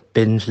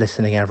binge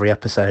listening every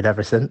episode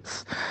ever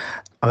since.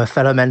 I'm a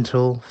fellow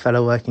mental,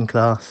 fellow working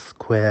class,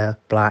 queer,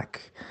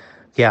 black.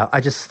 Yeah,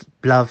 I just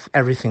love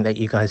everything that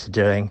you guys are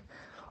doing.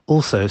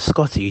 Also,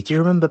 Scotty, do you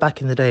remember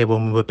back in the day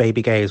when we were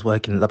baby gays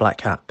working at the Black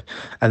Cap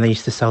and they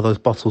used to sell those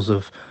bottles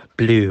of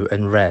blue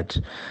and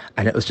red,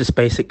 and it was just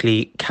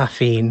basically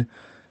caffeine,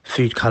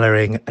 food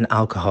colouring and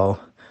alcohol,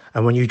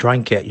 and when you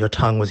drank it your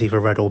tongue was either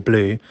red or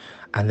blue,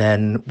 and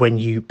then when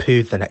you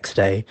pooed the next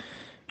day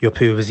your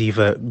poo was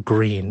either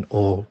green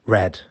or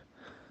red.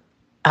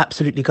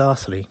 Absolutely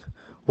ghastly.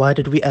 Why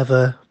did we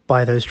ever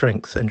buy those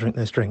drinks and drink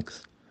those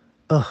drinks?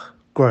 Ugh,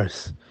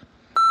 gross.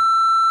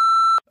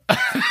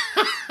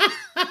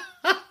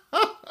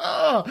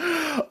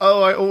 Oh,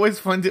 Oh, I always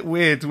find it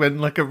weird when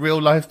like a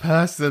real life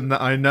person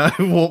that I know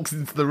walks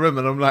into the room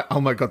and I'm like, oh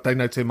my God, they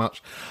know too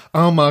much.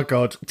 Oh my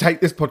God,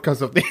 take this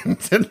podcast off the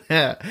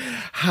internet.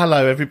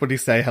 Hello, everybody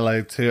say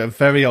hello to a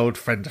very old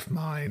friend of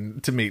mine,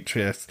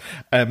 Demetrius,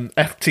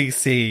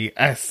 FTC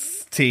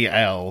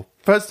STL.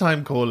 First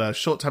time caller,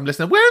 short time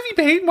listener. Where have you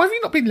been? Why have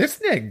you not been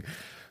listening?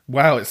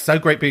 Wow, it's so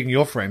great being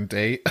your friend,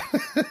 Dee.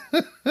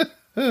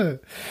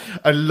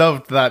 I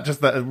loved that,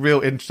 just that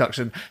real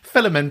introduction.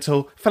 Fellow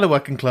mental, fellow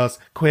working class,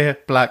 queer,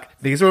 black.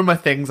 These are all my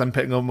things. I'm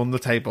putting them on the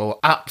table.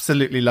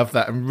 Absolutely love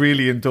that and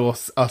really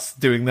endorse us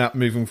doing that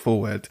moving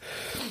forward.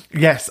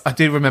 Yes, I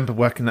do remember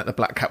working at the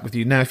Black Cap with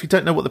you. Now, if you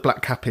don't know what the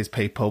Black Cap is,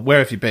 people, where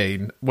have you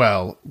been?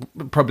 Well,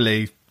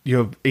 probably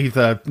you're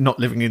either not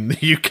living in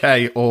the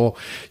UK or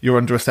you're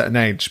under a certain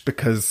age,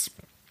 because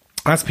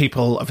as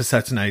people of a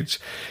certain age,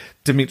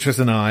 Demetrius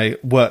and I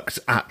worked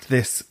at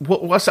this,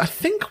 what was, I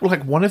think,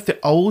 like one of the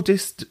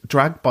oldest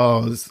drag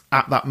bars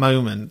at that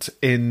moment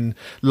in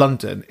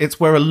London. It's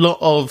where a lot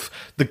of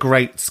the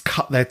greats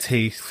cut their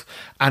teeth,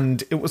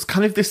 and it was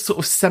kind of this sort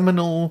of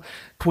seminal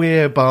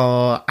queer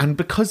bar. And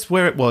because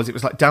where it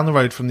was like down the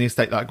road from the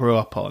estate that I grew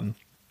up on,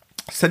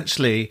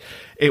 essentially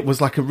it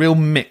was like a real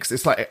mix.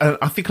 It's like,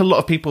 I think a lot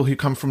of people who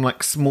come from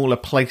like smaller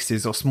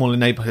places or smaller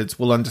neighborhoods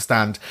will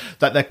understand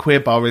that their queer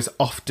bar is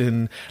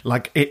often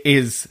like, it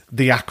is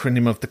the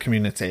acronym of the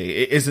community.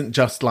 It isn't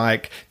just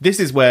like,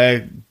 this is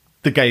where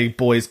the gay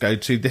boys go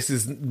to, this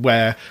is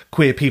where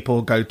queer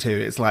people go to.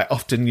 It's like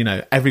often, you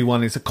know,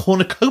 everyone is a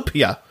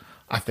cornucopia,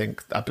 I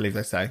believe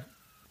they say.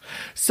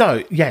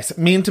 So, yes,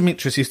 me and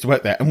Demetrius used to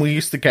work there, and we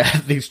used to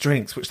get these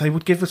drinks, which they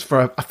would give us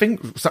for, I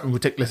think, something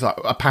ridiculous, like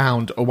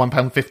 £1 or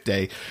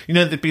 £1.50. You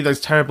know, there'd be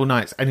those terrible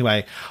nights.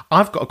 Anyway,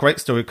 I've got a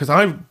great story, because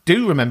I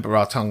do remember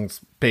our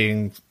tongues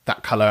being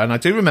that colour, and I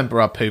do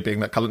remember our poo being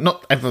that colour.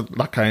 Not ever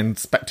like I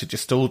inspected your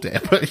stool, dear,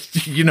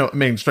 but you know what I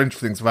mean. Strange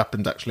things have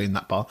happened, actually, in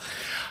that bar.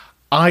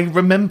 I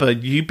remember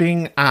you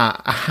being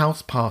at a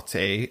house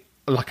party,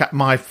 like at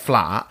my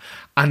flat,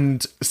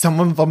 and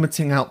someone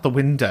vomiting out the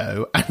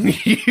window,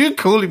 and you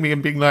calling me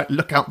and being like,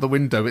 look out the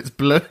window, it's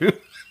blue.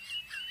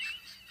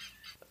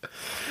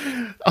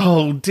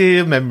 Oh,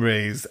 dear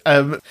memories.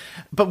 But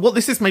what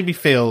this has made me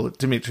feel,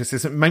 Demetrius,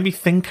 is it made me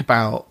think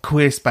about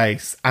queer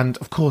space and,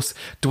 of course,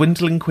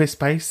 dwindling queer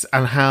space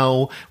and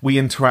how we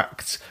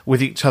interact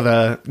with each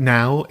other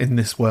now in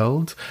this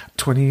world,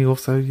 20 or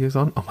so years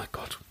on. Oh, my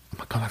God,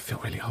 I feel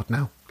really old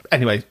now.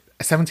 Anyway,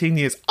 17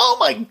 years. Oh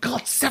my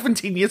God,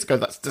 17 years ago.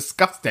 That's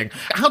disgusting.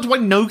 How do I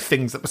know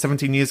things that were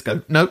 17 years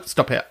ago? No,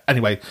 stop it.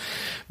 Anyway,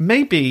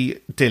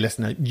 maybe, dear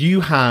listener,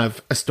 you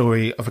have a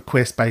story of a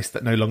queer space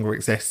that no longer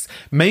exists.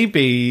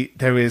 Maybe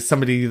there is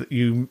somebody that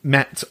you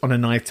met on a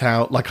night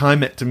out, like I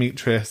met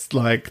Demetrius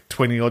like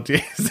 20 odd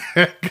years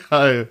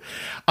ago.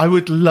 I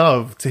would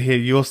love to hear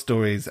your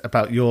stories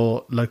about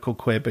your local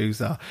queer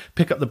boozer.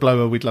 Pick up the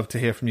blower. We'd love to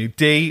hear from you.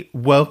 Dee,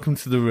 welcome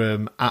to the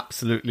room.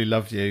 Absolutely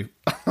love you.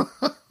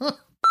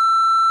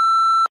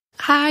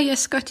 Hi,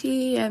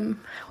 Scotty.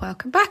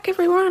 Welcome back,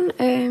 everyone.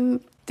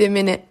 The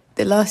minute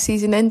the last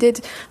season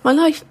ended, my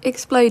life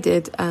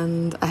exploded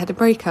and I had a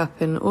breakup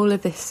and all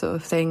of this sort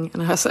of thing.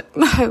 And I was like,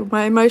 no,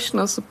 my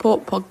emotional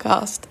support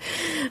podcast.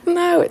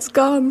 No, it's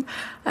gone.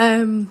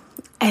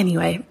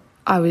 Anyway,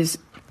 I was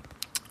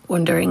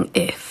wondering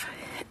if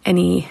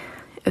any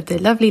of the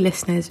lovely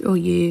listeners or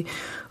you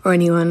or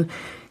anyone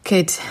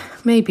could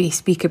maybe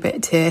speak a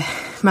bit to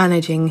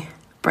managing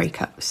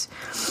breakups.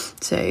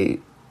 So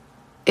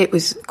it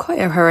was quite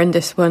a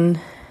horrendous one.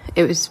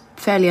 It was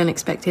fairly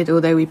unexpected,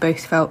 although we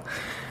both felt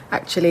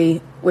actually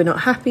we're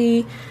not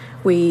happy.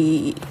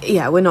 We're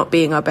not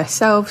being our best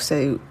selves,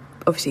 so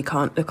obviously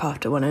can't look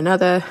after one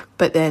another.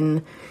 But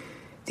then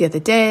the other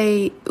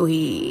day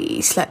we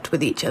slept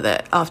with each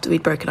other after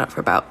we'd broken up for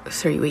about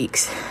 3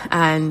 weeks,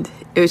 and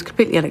it was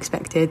completely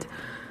unexpected.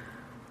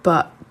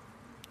 But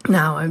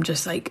now I'm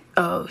just like,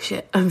 oh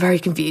shit, I'm very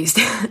confused.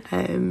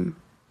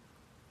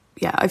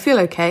 Yeah, I feel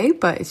okay,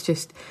 but it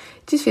just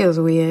feels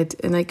weird.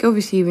 And like,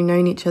 obviously we've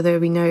known each other,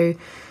 we know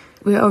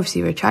we're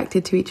obviously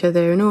attracted to each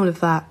other and all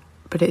of that,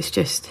 but it's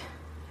just,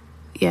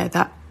 yeah,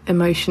 that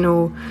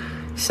emotional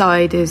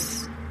side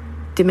is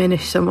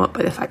diminished somewhat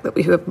by the fact that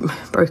we were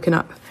broken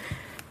up.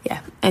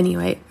 Yeah,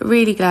 anyway,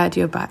 really glad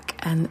you're back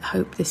and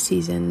hope this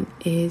season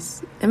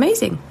is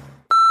amazing.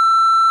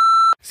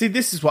 See,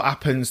 this is what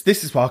happens.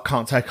 This is why I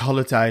can't take a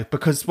holiday,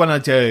 because when I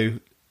do,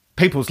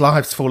 people's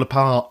lives fall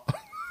apart.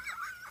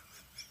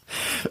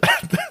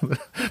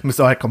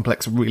 Messiah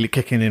complex really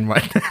kicking in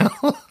right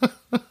now.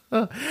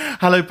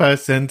 Hello,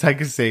 person. Take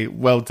a seat.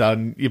 Well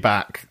done. You're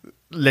back.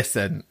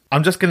 Listen,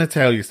 I'm just going to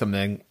tell you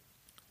something.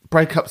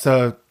 Breakups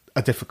are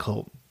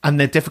difficult, and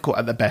they're difficult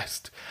at their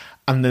best.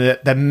 And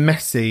they're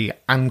messy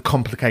and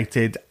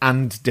complicated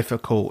and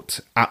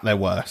difficult at their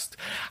worst.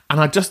 And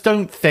I just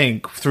don't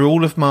think, through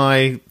all of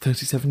my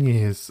 37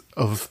 years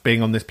of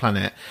being on this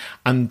planet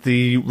and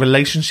the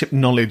relationship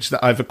knowledge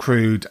that I've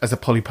accrued as a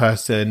poly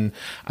person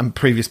and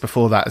previous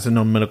before that as a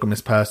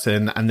non-monogamous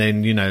person, and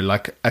then, you know,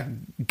 like a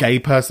gay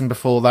person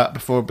before that,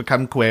 before I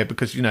became queer,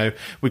 because, you know,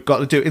 we've got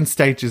to do it in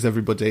stages,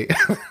 everybody.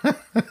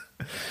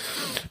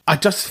 I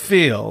just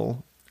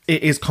feel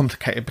it is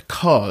complicated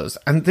because,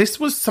 and this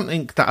was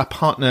something that a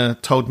partner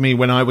told me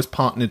when I was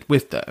partnered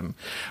with them.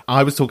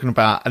 I was talking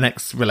about an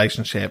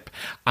ex-relationship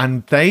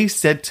and they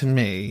said to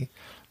me,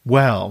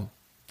 well,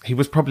 he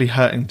was probably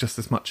hurting just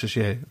as much as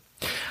you.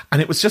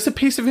 And it was just a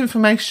piece of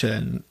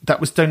information that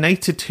was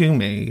donated to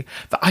me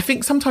that I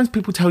think sometimes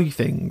people tell you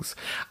things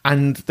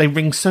and they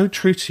ring so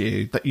true to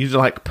you that you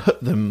like put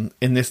them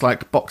in this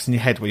like box in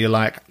your head where you're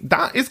like,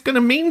 that is going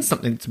to mean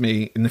something to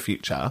me in the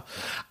future.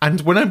 And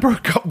when I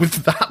broke up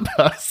with that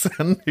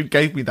person who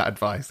gave me that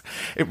advice,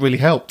 it really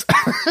helped.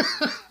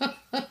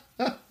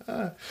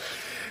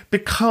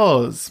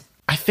 Because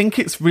I think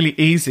it's really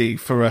easy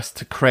for us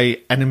to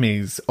create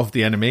enemies of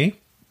the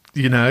enemy,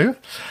 you know?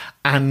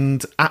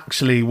 And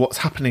actually what's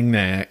happening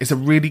there is a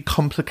really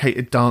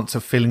complicated dance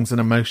of feelings and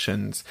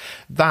emotions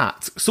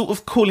that, sort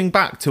of calling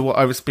back to what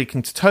I was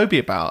speaking to Toby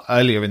about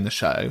earlier in the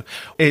show,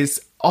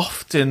 is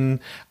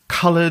often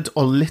coloured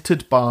or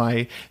littered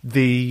by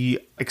the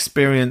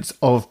experience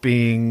of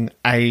being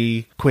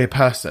a queer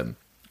person,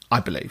 I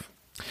believe.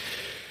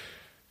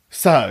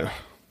 So,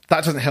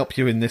 that doesn't help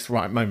you in this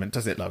right moment,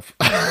 does it, love?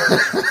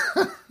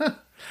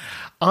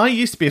 I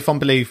used to be a fond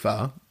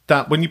believer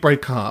that when you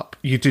break up,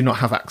 you do not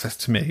have access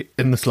to me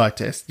in the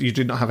slightest. You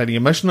do not have any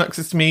emotional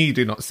access to me. You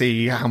do not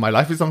see how my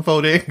life is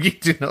unfolding. You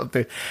do not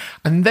do.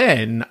 And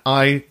then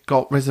I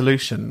got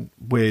resolution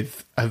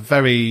with a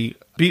very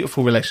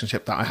beautiful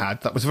relationship that I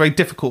had that was very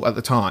difficult at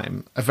the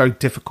time, a very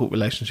difficult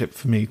relationship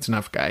for me to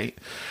navigate.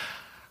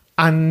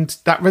 And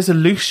that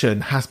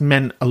resolution has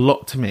meant a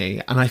lot to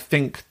me. And I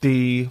think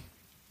the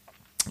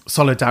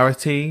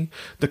solidarity,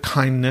 the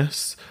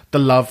kindness, the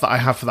love that I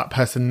have for that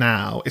person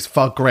now is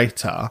far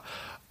greater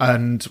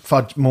and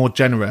far more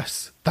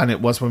generous than it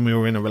was when we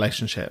were in a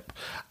relationship.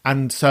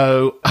 And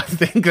so I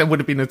think there would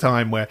have been a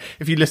time where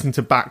if you listen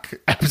to back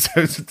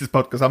episodes of this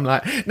podcast, I'm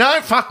like, no,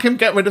 fuck him,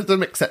 get rid of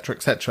them, etc.,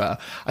 etc.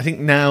 I think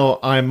now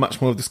I'm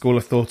much more of the school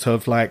of thought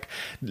of like,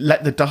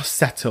 let the dust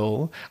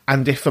settle,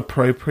 and if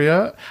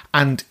appropriate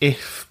and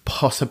if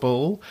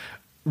possible,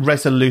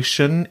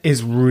 resolution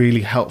is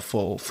really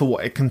helpful for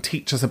what it can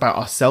teach us about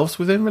ourselves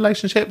within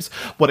relationships,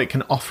 what it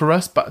can offer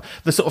us. But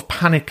the sort of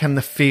panic and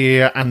the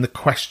fear and the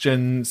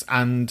questions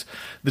and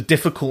the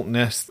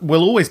difficultness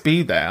will always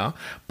be there.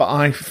 But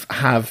I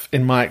have,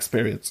 in my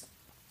experience,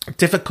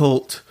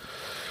 difficult,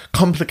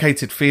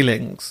 complicated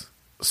feelings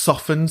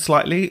soften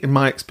slightly in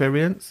my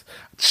experience.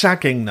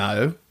 Shagging,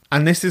 though,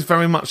 and this is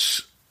very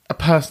much a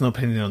personal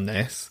opinion on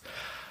this,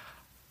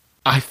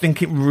 I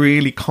think it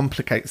really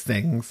complicates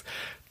things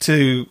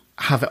to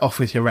have it off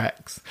with your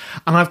ex.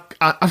 And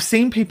I've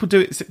seen people do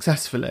it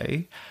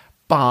successfully,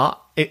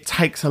 but it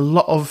takes a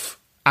lot of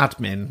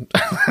admin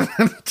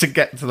to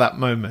get to that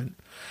moment.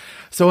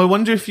 So I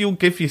wonder if you'll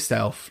give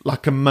yourself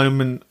like a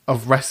moment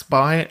of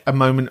respite, a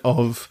moment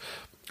of,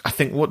 I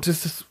think, what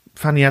does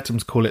Fanny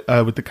Adams call it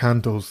with the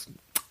candles?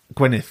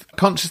 Gwyneth,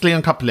 consciously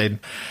uncoupling.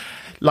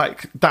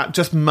 Like that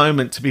just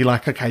moment to be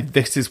like, okay,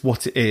 this is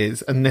what it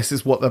is, and this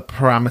is what the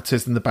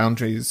parameters and the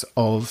boundaries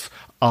of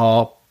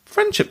our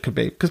friendship could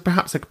be, because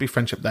perhaps there could be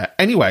friendship there.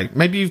 Anyway,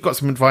 maybe you've got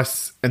some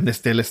advice in this,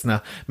 dear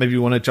listener. Maybe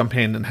you want to jump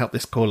in and help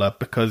this caller,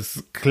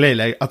 because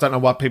clearly I don't know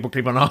why people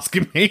keep on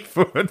asking me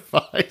for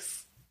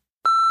advice.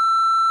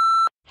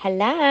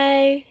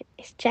 Hello,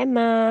 it's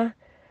Gemma.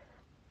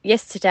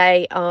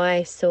 Yesterday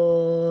I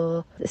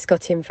saw the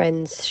Scotty and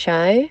Friends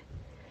show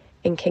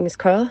in King's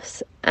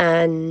Cross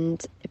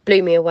and it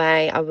blew me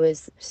away. I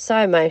was so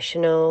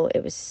emotional.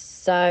 It was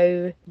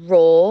so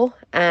raw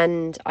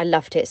and I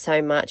loved it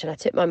so much, and I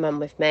took my mum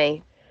with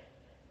me.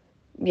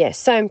 Yeah,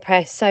 so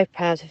impressed, so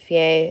proud of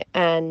you.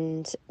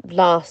 And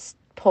last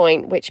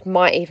point, which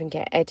might even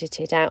get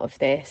edited out of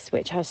this,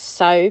 which I was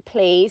so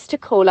pleased to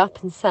call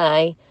up and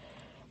say,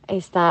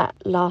 is that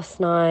last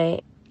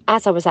night,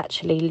 as I was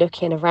actually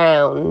looking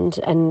around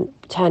and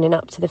turning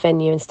up to the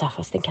venue and stuff, I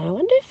was thinking, I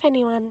wonder if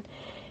anyone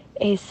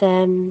is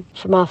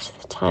from After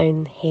the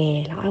Tone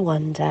here. Like, I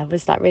wonder. I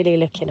was like really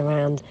looking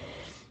around.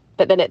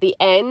 But then at the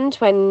end,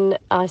 when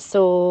I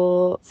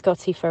saw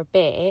Scotty for a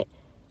bit,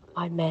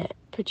 I met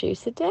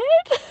producer Deb.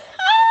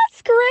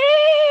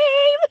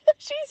 Scream!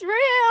 She's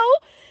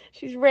real.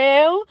 She's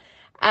real.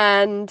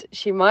 And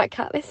she might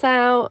cut this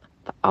out.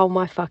 But oh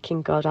my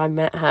fucking God, I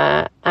met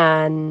her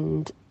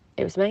and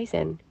it was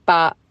amazing.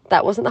 But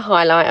that wasn't the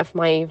highlight of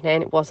my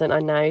evening. It wasn't. I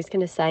know he's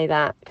going to say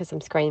that because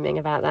I'm screaming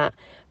about that.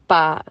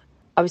 But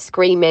I was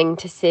screaming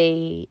to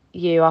see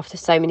you after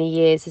so many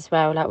years as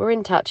well. Like, we're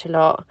in touch a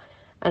lot.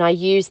 And I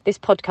use this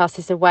podcast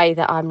as a way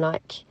that I'm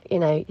like, you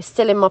know, you're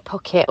still in my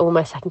pocket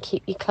almost. I can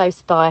keep you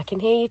close by. I can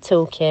hear you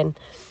talking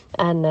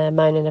and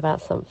moaning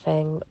about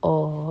something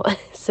or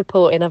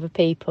supporting other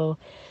people.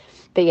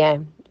 But yeah,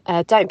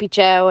 don't be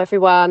jail,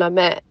 everyone. I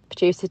met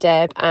producer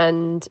Deb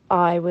and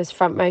I was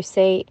front row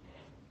seat,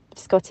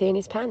 Scotty in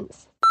his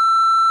pants.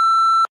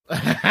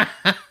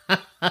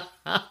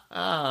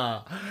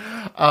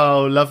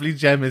 Oh, lovely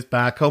Gem is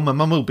back. Oh, my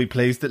mum will be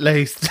pleased at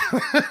least.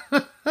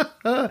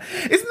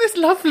 Isn't this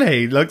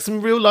lovely? Like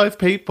some real life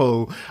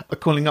people are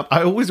calling up.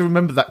 I always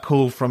remember that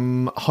call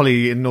from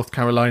Holly in North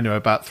Carolina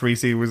about 3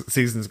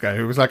 seasons ago,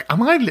 who was like,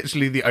 am I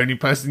literally the only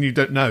person you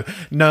don't know?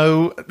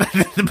 No,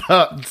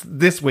 but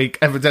this week,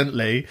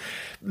 evidently,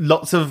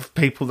 lots of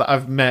people that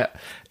I've met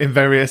in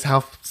various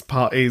house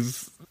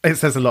parties. It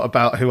says a lot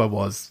about who I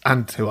was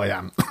and who I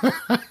am.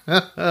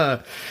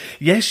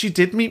 Yes, you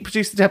did meet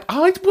producer Deb.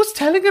 I was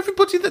telling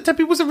everybody that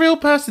Debbie was a real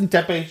person.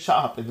 Debbie, shut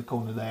up in the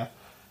corner there.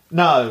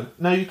 No,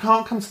 you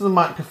can't come to the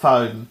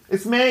microphone.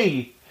 It's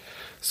me.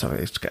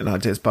 Sorry, it's getting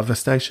ideas by the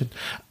station.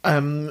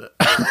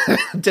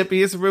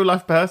 Debbie is a real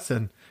life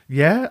person.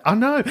 Yeah, I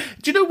know.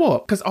 Do you know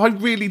what? Because I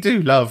really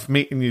do love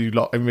meeting you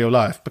lot in real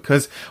life,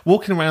 because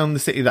walking around the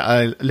city that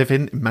I live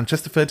in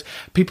Manchesterford,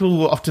 people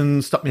will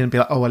often stop me and be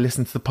like, oh, I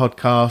listen to the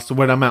podcast, or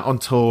when I'm out on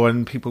tour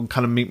and people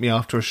kind of meet me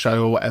after a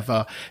show or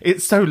whatever.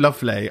 It's so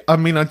lovely. I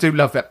mean, I do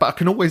love it, but I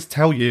can always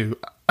tell you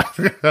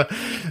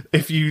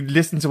if you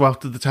listen to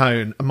After the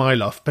Tone a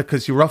mile off,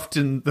 because you're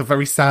often the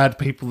very sad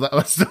people that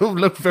are still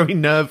look very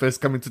nervous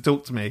coming to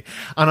talk to me,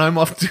 and I'm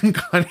often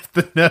kind of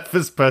the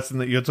nervous person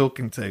that you're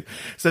talking to.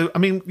 So I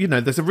mean, you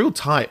know, there's a real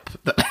type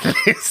that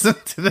listen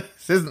to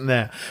this, isn't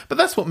there? But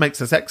that's what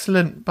makes us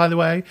excellent, by the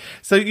way.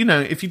 So, you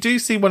know, if you do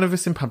see one of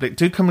us in public,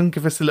 do come and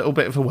give us a little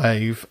bit of a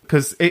wave,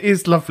 because it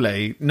is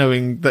lovely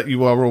knowing that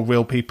you are all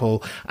real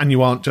people and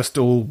you aren't just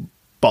all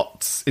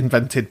bots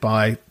invented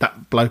by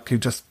that bloke who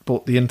just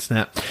bought the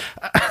internet.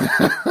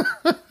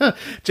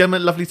 Gemma,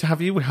 lovely to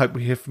have you. We hope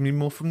we hear from you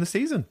more from the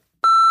season.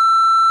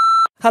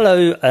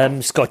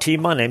 Hello, Scotty.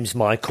 My name's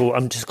Michael.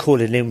 I'm just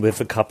calling in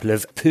with a couple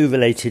of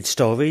poo-related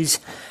stories,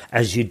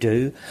 as you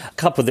do. A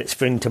couple that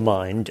spring to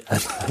mind. I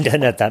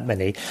don't have that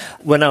many.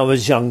 When I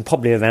was young,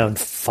 probably around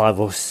 5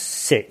 or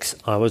 6,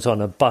 I was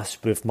on a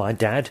bus with my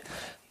dad,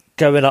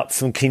 going up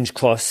from King's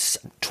Cross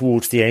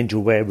towards the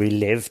Angel where we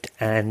lived,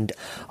 and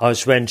I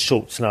was wearing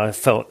shorts and I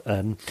felt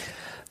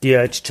the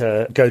urge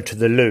to go to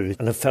the loo,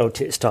 and I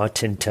felt it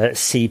starting to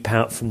seep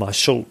out from my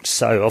shorts.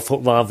 So I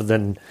thought, rather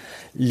than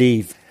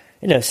leave,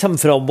 you know,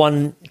 something on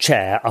one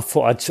chair, I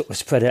thought I'd sort of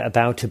spread it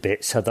about a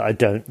bit so that I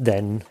don't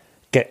then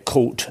get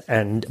caught.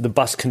 And the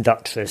bus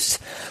conductress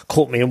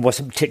caught me and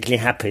wasn't particularly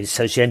happy,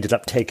 so she ended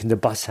up taking the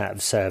bus out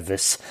of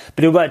service.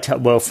 But it worked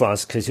out well for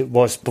us because it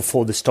was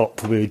before the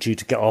stop we were due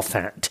to get off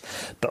at.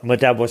 But my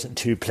dad wasn't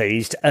too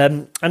pleased.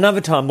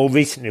 Another time, more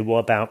recently, well,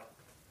 about,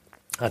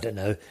 I don't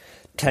know,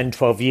 10,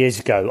 12 years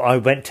ago, I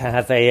went to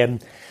have a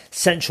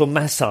sensual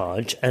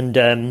massage, and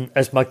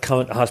as my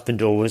current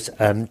husband always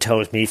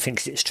tells me, he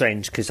thinks it's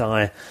strange because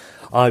I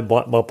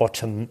wipe my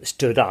bottom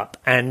stood up,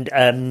 and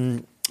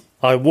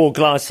I wore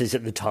glasses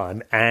at the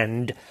time,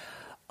 and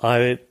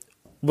I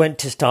went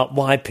to start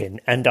wiping,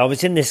 and I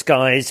was in this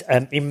guy's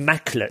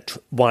immaculate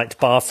white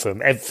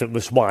bathroom. Everything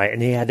was white,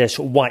 and he had a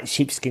sort of white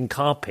sheepskin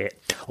carpet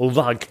or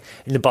rug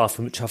in the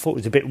bathroom, which I thought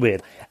was a bit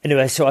weird.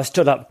 Anyway, so I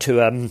stood up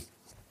to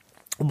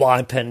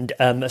wipe, and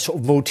a sort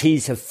of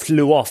Malteser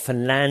flew off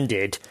and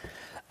landed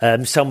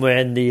somewhere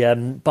in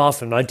the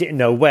bathroom. I didn't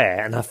know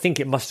where, and I think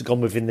it must have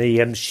gone within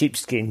the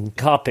sheepskin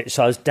carpet,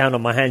 so I was down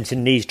on my hands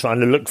and knees trying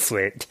to look for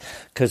it,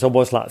 because I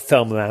was like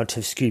Thelma out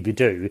of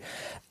Scooby-Doo.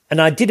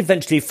 And I did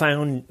eventually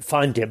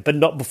find it, but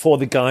not before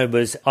the guy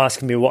was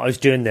asking me what I was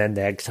doing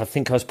there, because I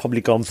think I was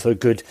probably gone for a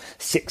good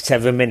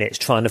 6-7 minutes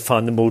trying to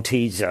find the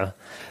Malteser.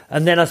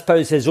 And then I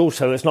suppose there's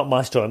also, it's not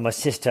my story, my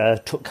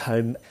sister took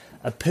home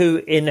a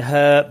poo in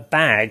her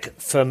bag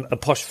from a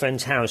posh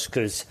friend's house,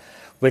 because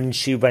when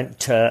she went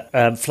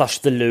to flush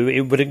the loo,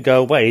 it wouldn't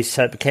go away,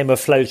 so it became a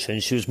floater,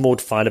 and she was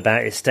mortified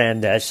about it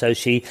staying there, so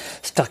she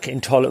stuck it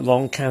in toilet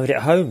roll and carried it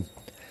home.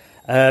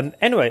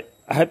 Anyway,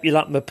 I hope you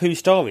like my poo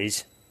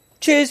stories.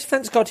 Cheers,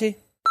 thanks, Scotty.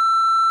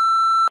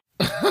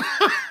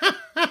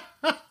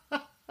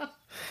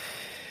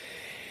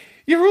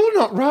 You're all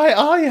not right,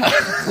 are you?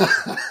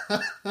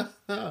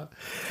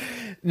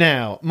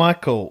 Now,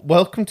 Michael,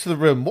 welcome to the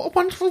room. What a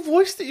wonderful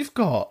voice that you've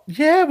got.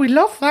 Yeah, we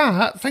love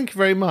that. Thank you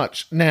very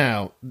much.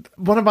 Now,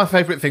 one of my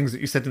favourite things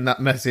that you said in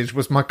that message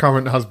was my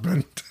current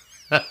husband.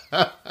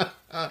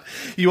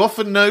 You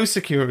offer no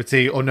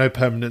security or no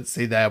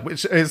permanency there,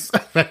 which is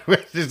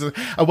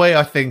a way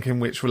I think in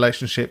which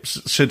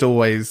relationships should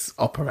always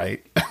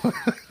operate.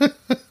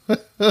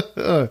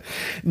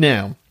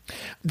 Now,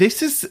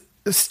 this is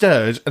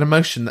stirred an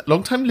emotion that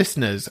long-time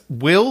listeners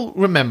will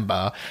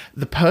remember.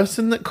 The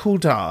person that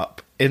called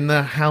up in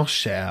the house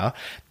share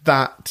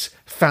that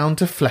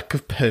found a fleck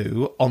of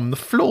poo on the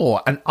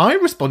floor, and I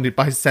responded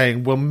by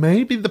saying, well,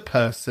 maybe the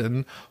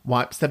person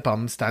wipes their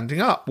bum standing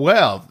up.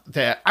 Well,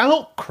 their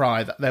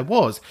outcry that there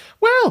was,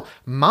 well,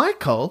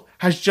 Michael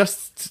has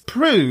just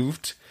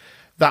proved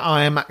that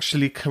I am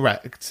actually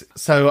correct.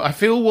 So I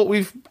feel what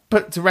we've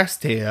put to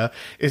rest here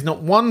is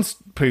not one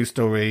poo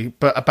story,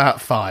 but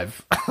about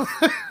 5.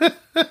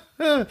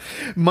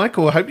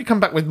 Michael, I hope you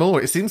come back with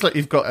more. It seems like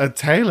you've got a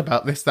tale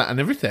about this, that, and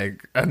everything.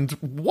 And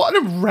what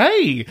an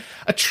array!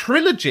 A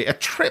trilogy, a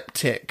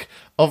triptych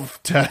of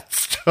turd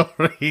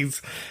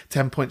stories.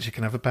 10 points, you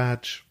can have a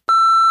badge.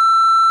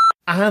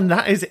 And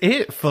that is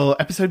it for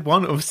episode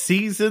 1 of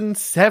season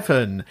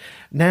 7.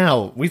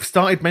 Now, we've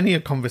started many a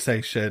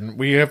conversation.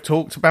 We have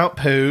talked about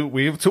poo.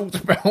 We have talked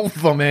about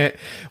vomit.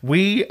 I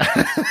mean,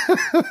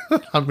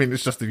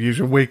 it's just the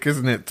usual week,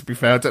 isn't it? To be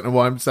fair, I don't know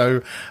why I'm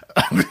so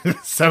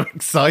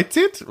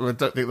excited. I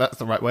don't think that's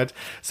the right word.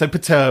 So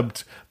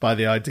perturbed by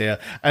the idea.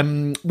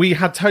 We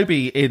had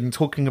Toby in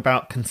talking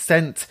about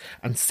consent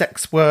and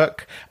sex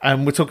work.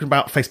 We're talking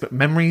about Facebook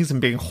memories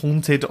and being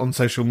haunted on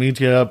social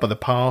media by the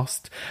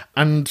past.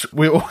 And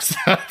we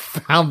also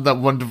found that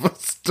wonderful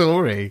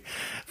story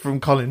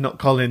from Colin, not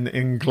Colin,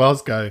 in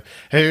Glasgow,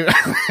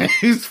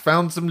 who's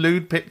found some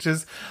lewd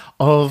pictures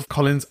of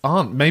Colin's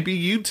aunt. Maybe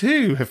you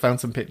too have found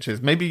some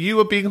pictures. Maybe you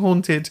are being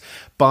haunted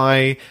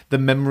by the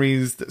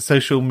memories that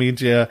social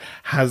media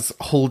has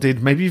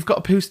hoarded. Maybe you've got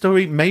a poo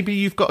story. Maybe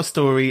you've got a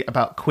story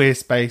about queer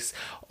space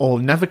or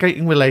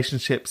navigating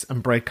relationships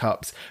and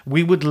breakups.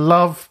 We would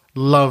love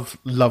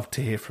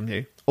to hear from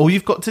you. All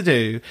you've got to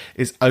do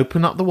is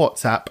open up the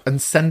WhatsApp and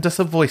send us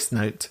a voice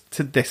note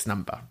to this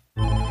number.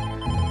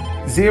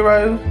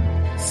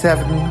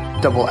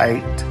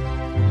 0788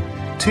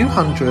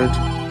 200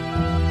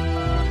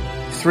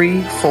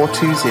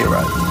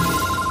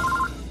 3420.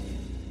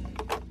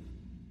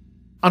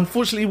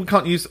 Unfortunately, we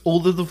can't use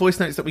all of the voice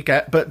notes that we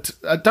get, but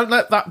don't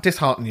let that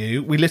dishearten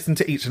you. We listen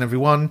to each and every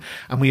one,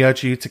 and we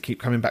urge you to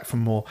keep coming back for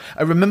more.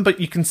 Remember,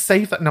 you can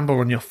save that number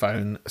on your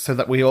phone so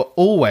that we are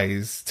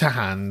always to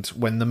hand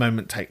when the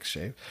moment takes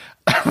you.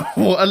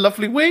 What a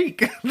lovely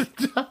week.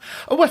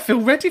 Oh, I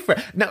feel ready for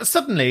it. Now,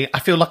 suddenly, I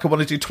feel like I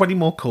want to do 20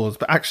 more calls,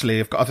 but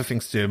actually, I've got other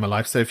things to do in my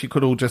life, so if you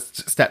could all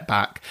just step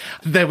back.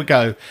 There we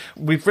go.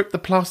 We've ripped the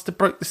plaster,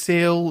 broke the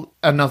seal.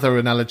 Another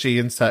analogy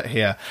insert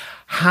here.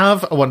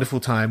 Have a wonderful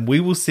time. We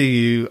will see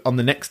you on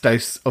the next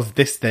dose of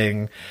this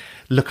thing.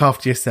 Look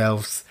after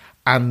yourselves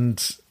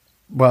and,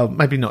 well,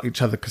 maybe not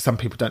each other because some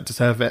people don't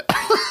deserve it.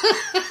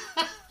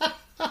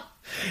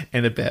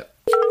 In a bit.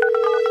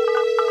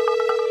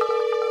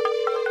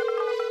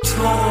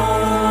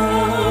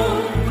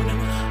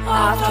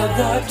 After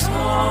the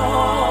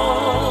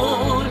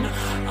tone,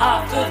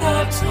 after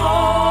the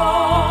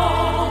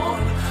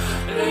tone,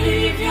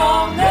 leave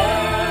your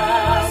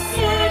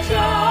message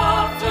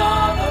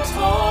after the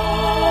tone.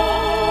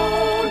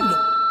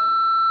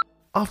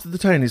 After the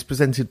Tone is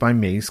presented by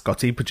me,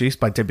 Scotty, produced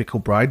by Debbie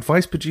Kilbride,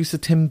 vice producer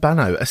Tim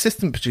Bano,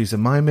 assistant producer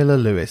Maya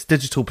Miller-Lewis,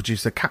 digital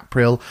producer Kat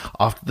Prill.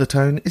 After the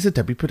Tone is a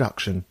Debbie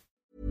production.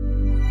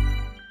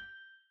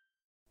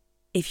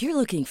 If you're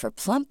looking for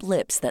plump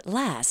lips that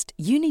last,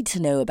 you need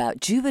to know about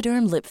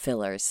Juvederm lip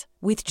fillers.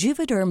 With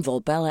Juvederm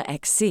Volbella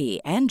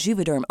XC and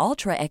Juvederm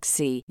Ultra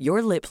XC,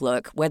 your lip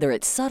look, whether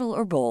it's subtle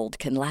or bold,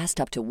 can last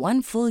up to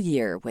 1 full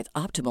year with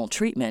optimal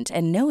treatment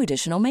and no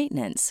additional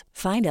maintenance.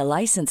 Find a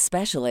licensed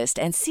specialist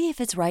and see if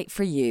it's right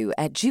for you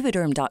at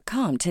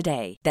Juvederm.com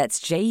today.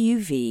 That's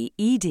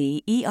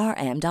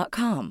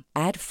JUVEDERM.com.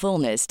 Add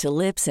fullness to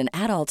lips in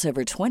adults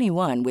over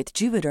 21 with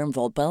Juvederm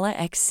Volbella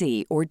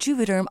XC or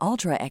Juvederm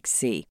Ultra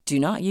XC. Do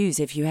not use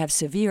if you have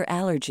severe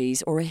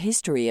allergies or a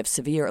history of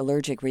severe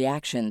allergic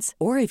reactions,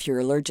 or if you're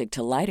allergic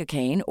to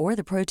lidocaine or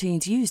the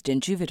proteins used in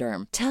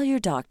Juvederm. Tell your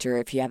doctor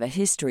if you have a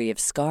history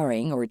of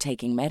scarring or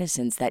taking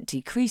medicines that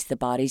decrease the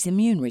body's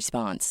immune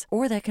response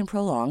or that can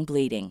prolong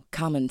bleeding.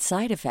 Common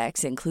side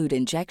effects include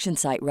injection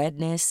site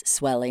redness,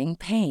 swelling,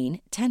 pain,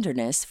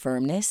 tenderness,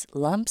 firmness,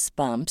 lumps,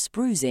 bumps,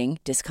 bruising,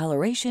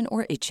 discoloration,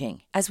 or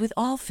itching. As with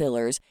all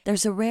fillers,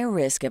 there's a rare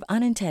risk of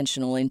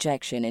unintentional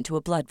injection into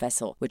a blood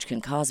vessel, which can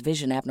cause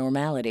vision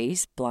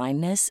abnormalities,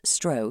 blindness,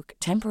 stroke,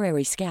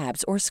 temporary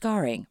scabs, or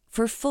scarring.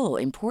 For full,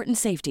 important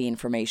safety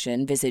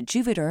information, visit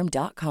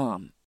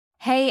Juvederm.com.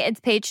 Hey, it's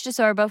Paige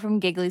DeSorbo from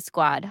Giggly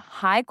Squad.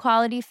 High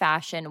quality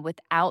fashion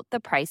without the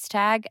price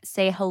tag.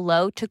 Say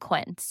hello to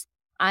Quince.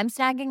 I'm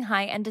snagging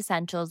high-end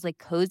essentials like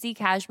cozy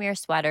cashmere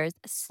sweaters,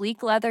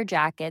 sleek leather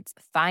jackets,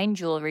 fine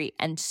jewelry,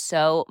 and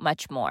so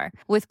much more.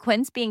 With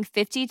Quince being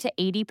 50 to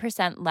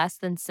 80% less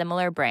than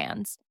similar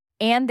brands.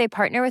 And they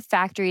partner with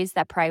factories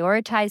that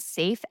prioritize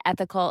safe,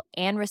 ethical,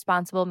 and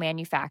responsible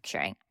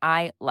manufacturing.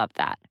 I love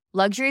that.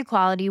 Luxury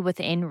quality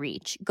within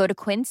reach. Go to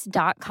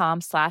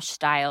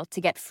quince.com/style to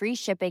get free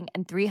shipping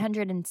and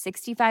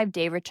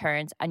 365-day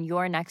returns on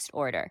your next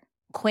order.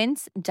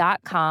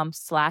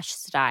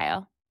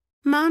 Quince.com/style.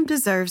 Mom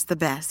deserves the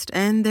best,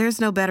 and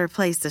there's no better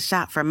place to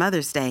shop for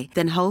Mother's Day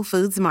than Whole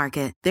Foods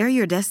Market. They're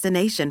your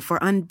destination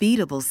for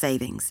unbeatable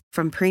savings,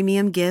 from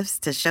premium gifts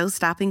to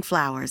show-stopping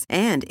flowers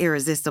and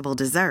irresistible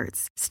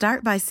desserts.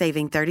 Start by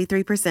saving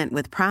 33%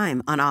 with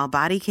Prime on all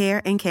body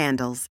care and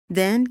candles.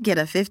 Then get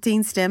a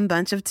 15-stem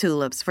bunch of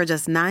tulips for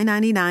just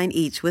 $9.99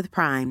 each with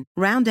Prime.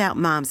 Round out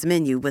Mom's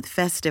menu with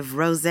festive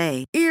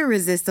rosé,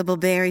 irresistible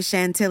berry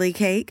chantilly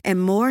cake,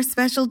 and more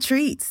special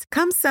treats.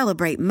 Come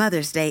celebrate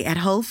Mother's Day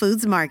at Whole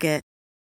Foods Market.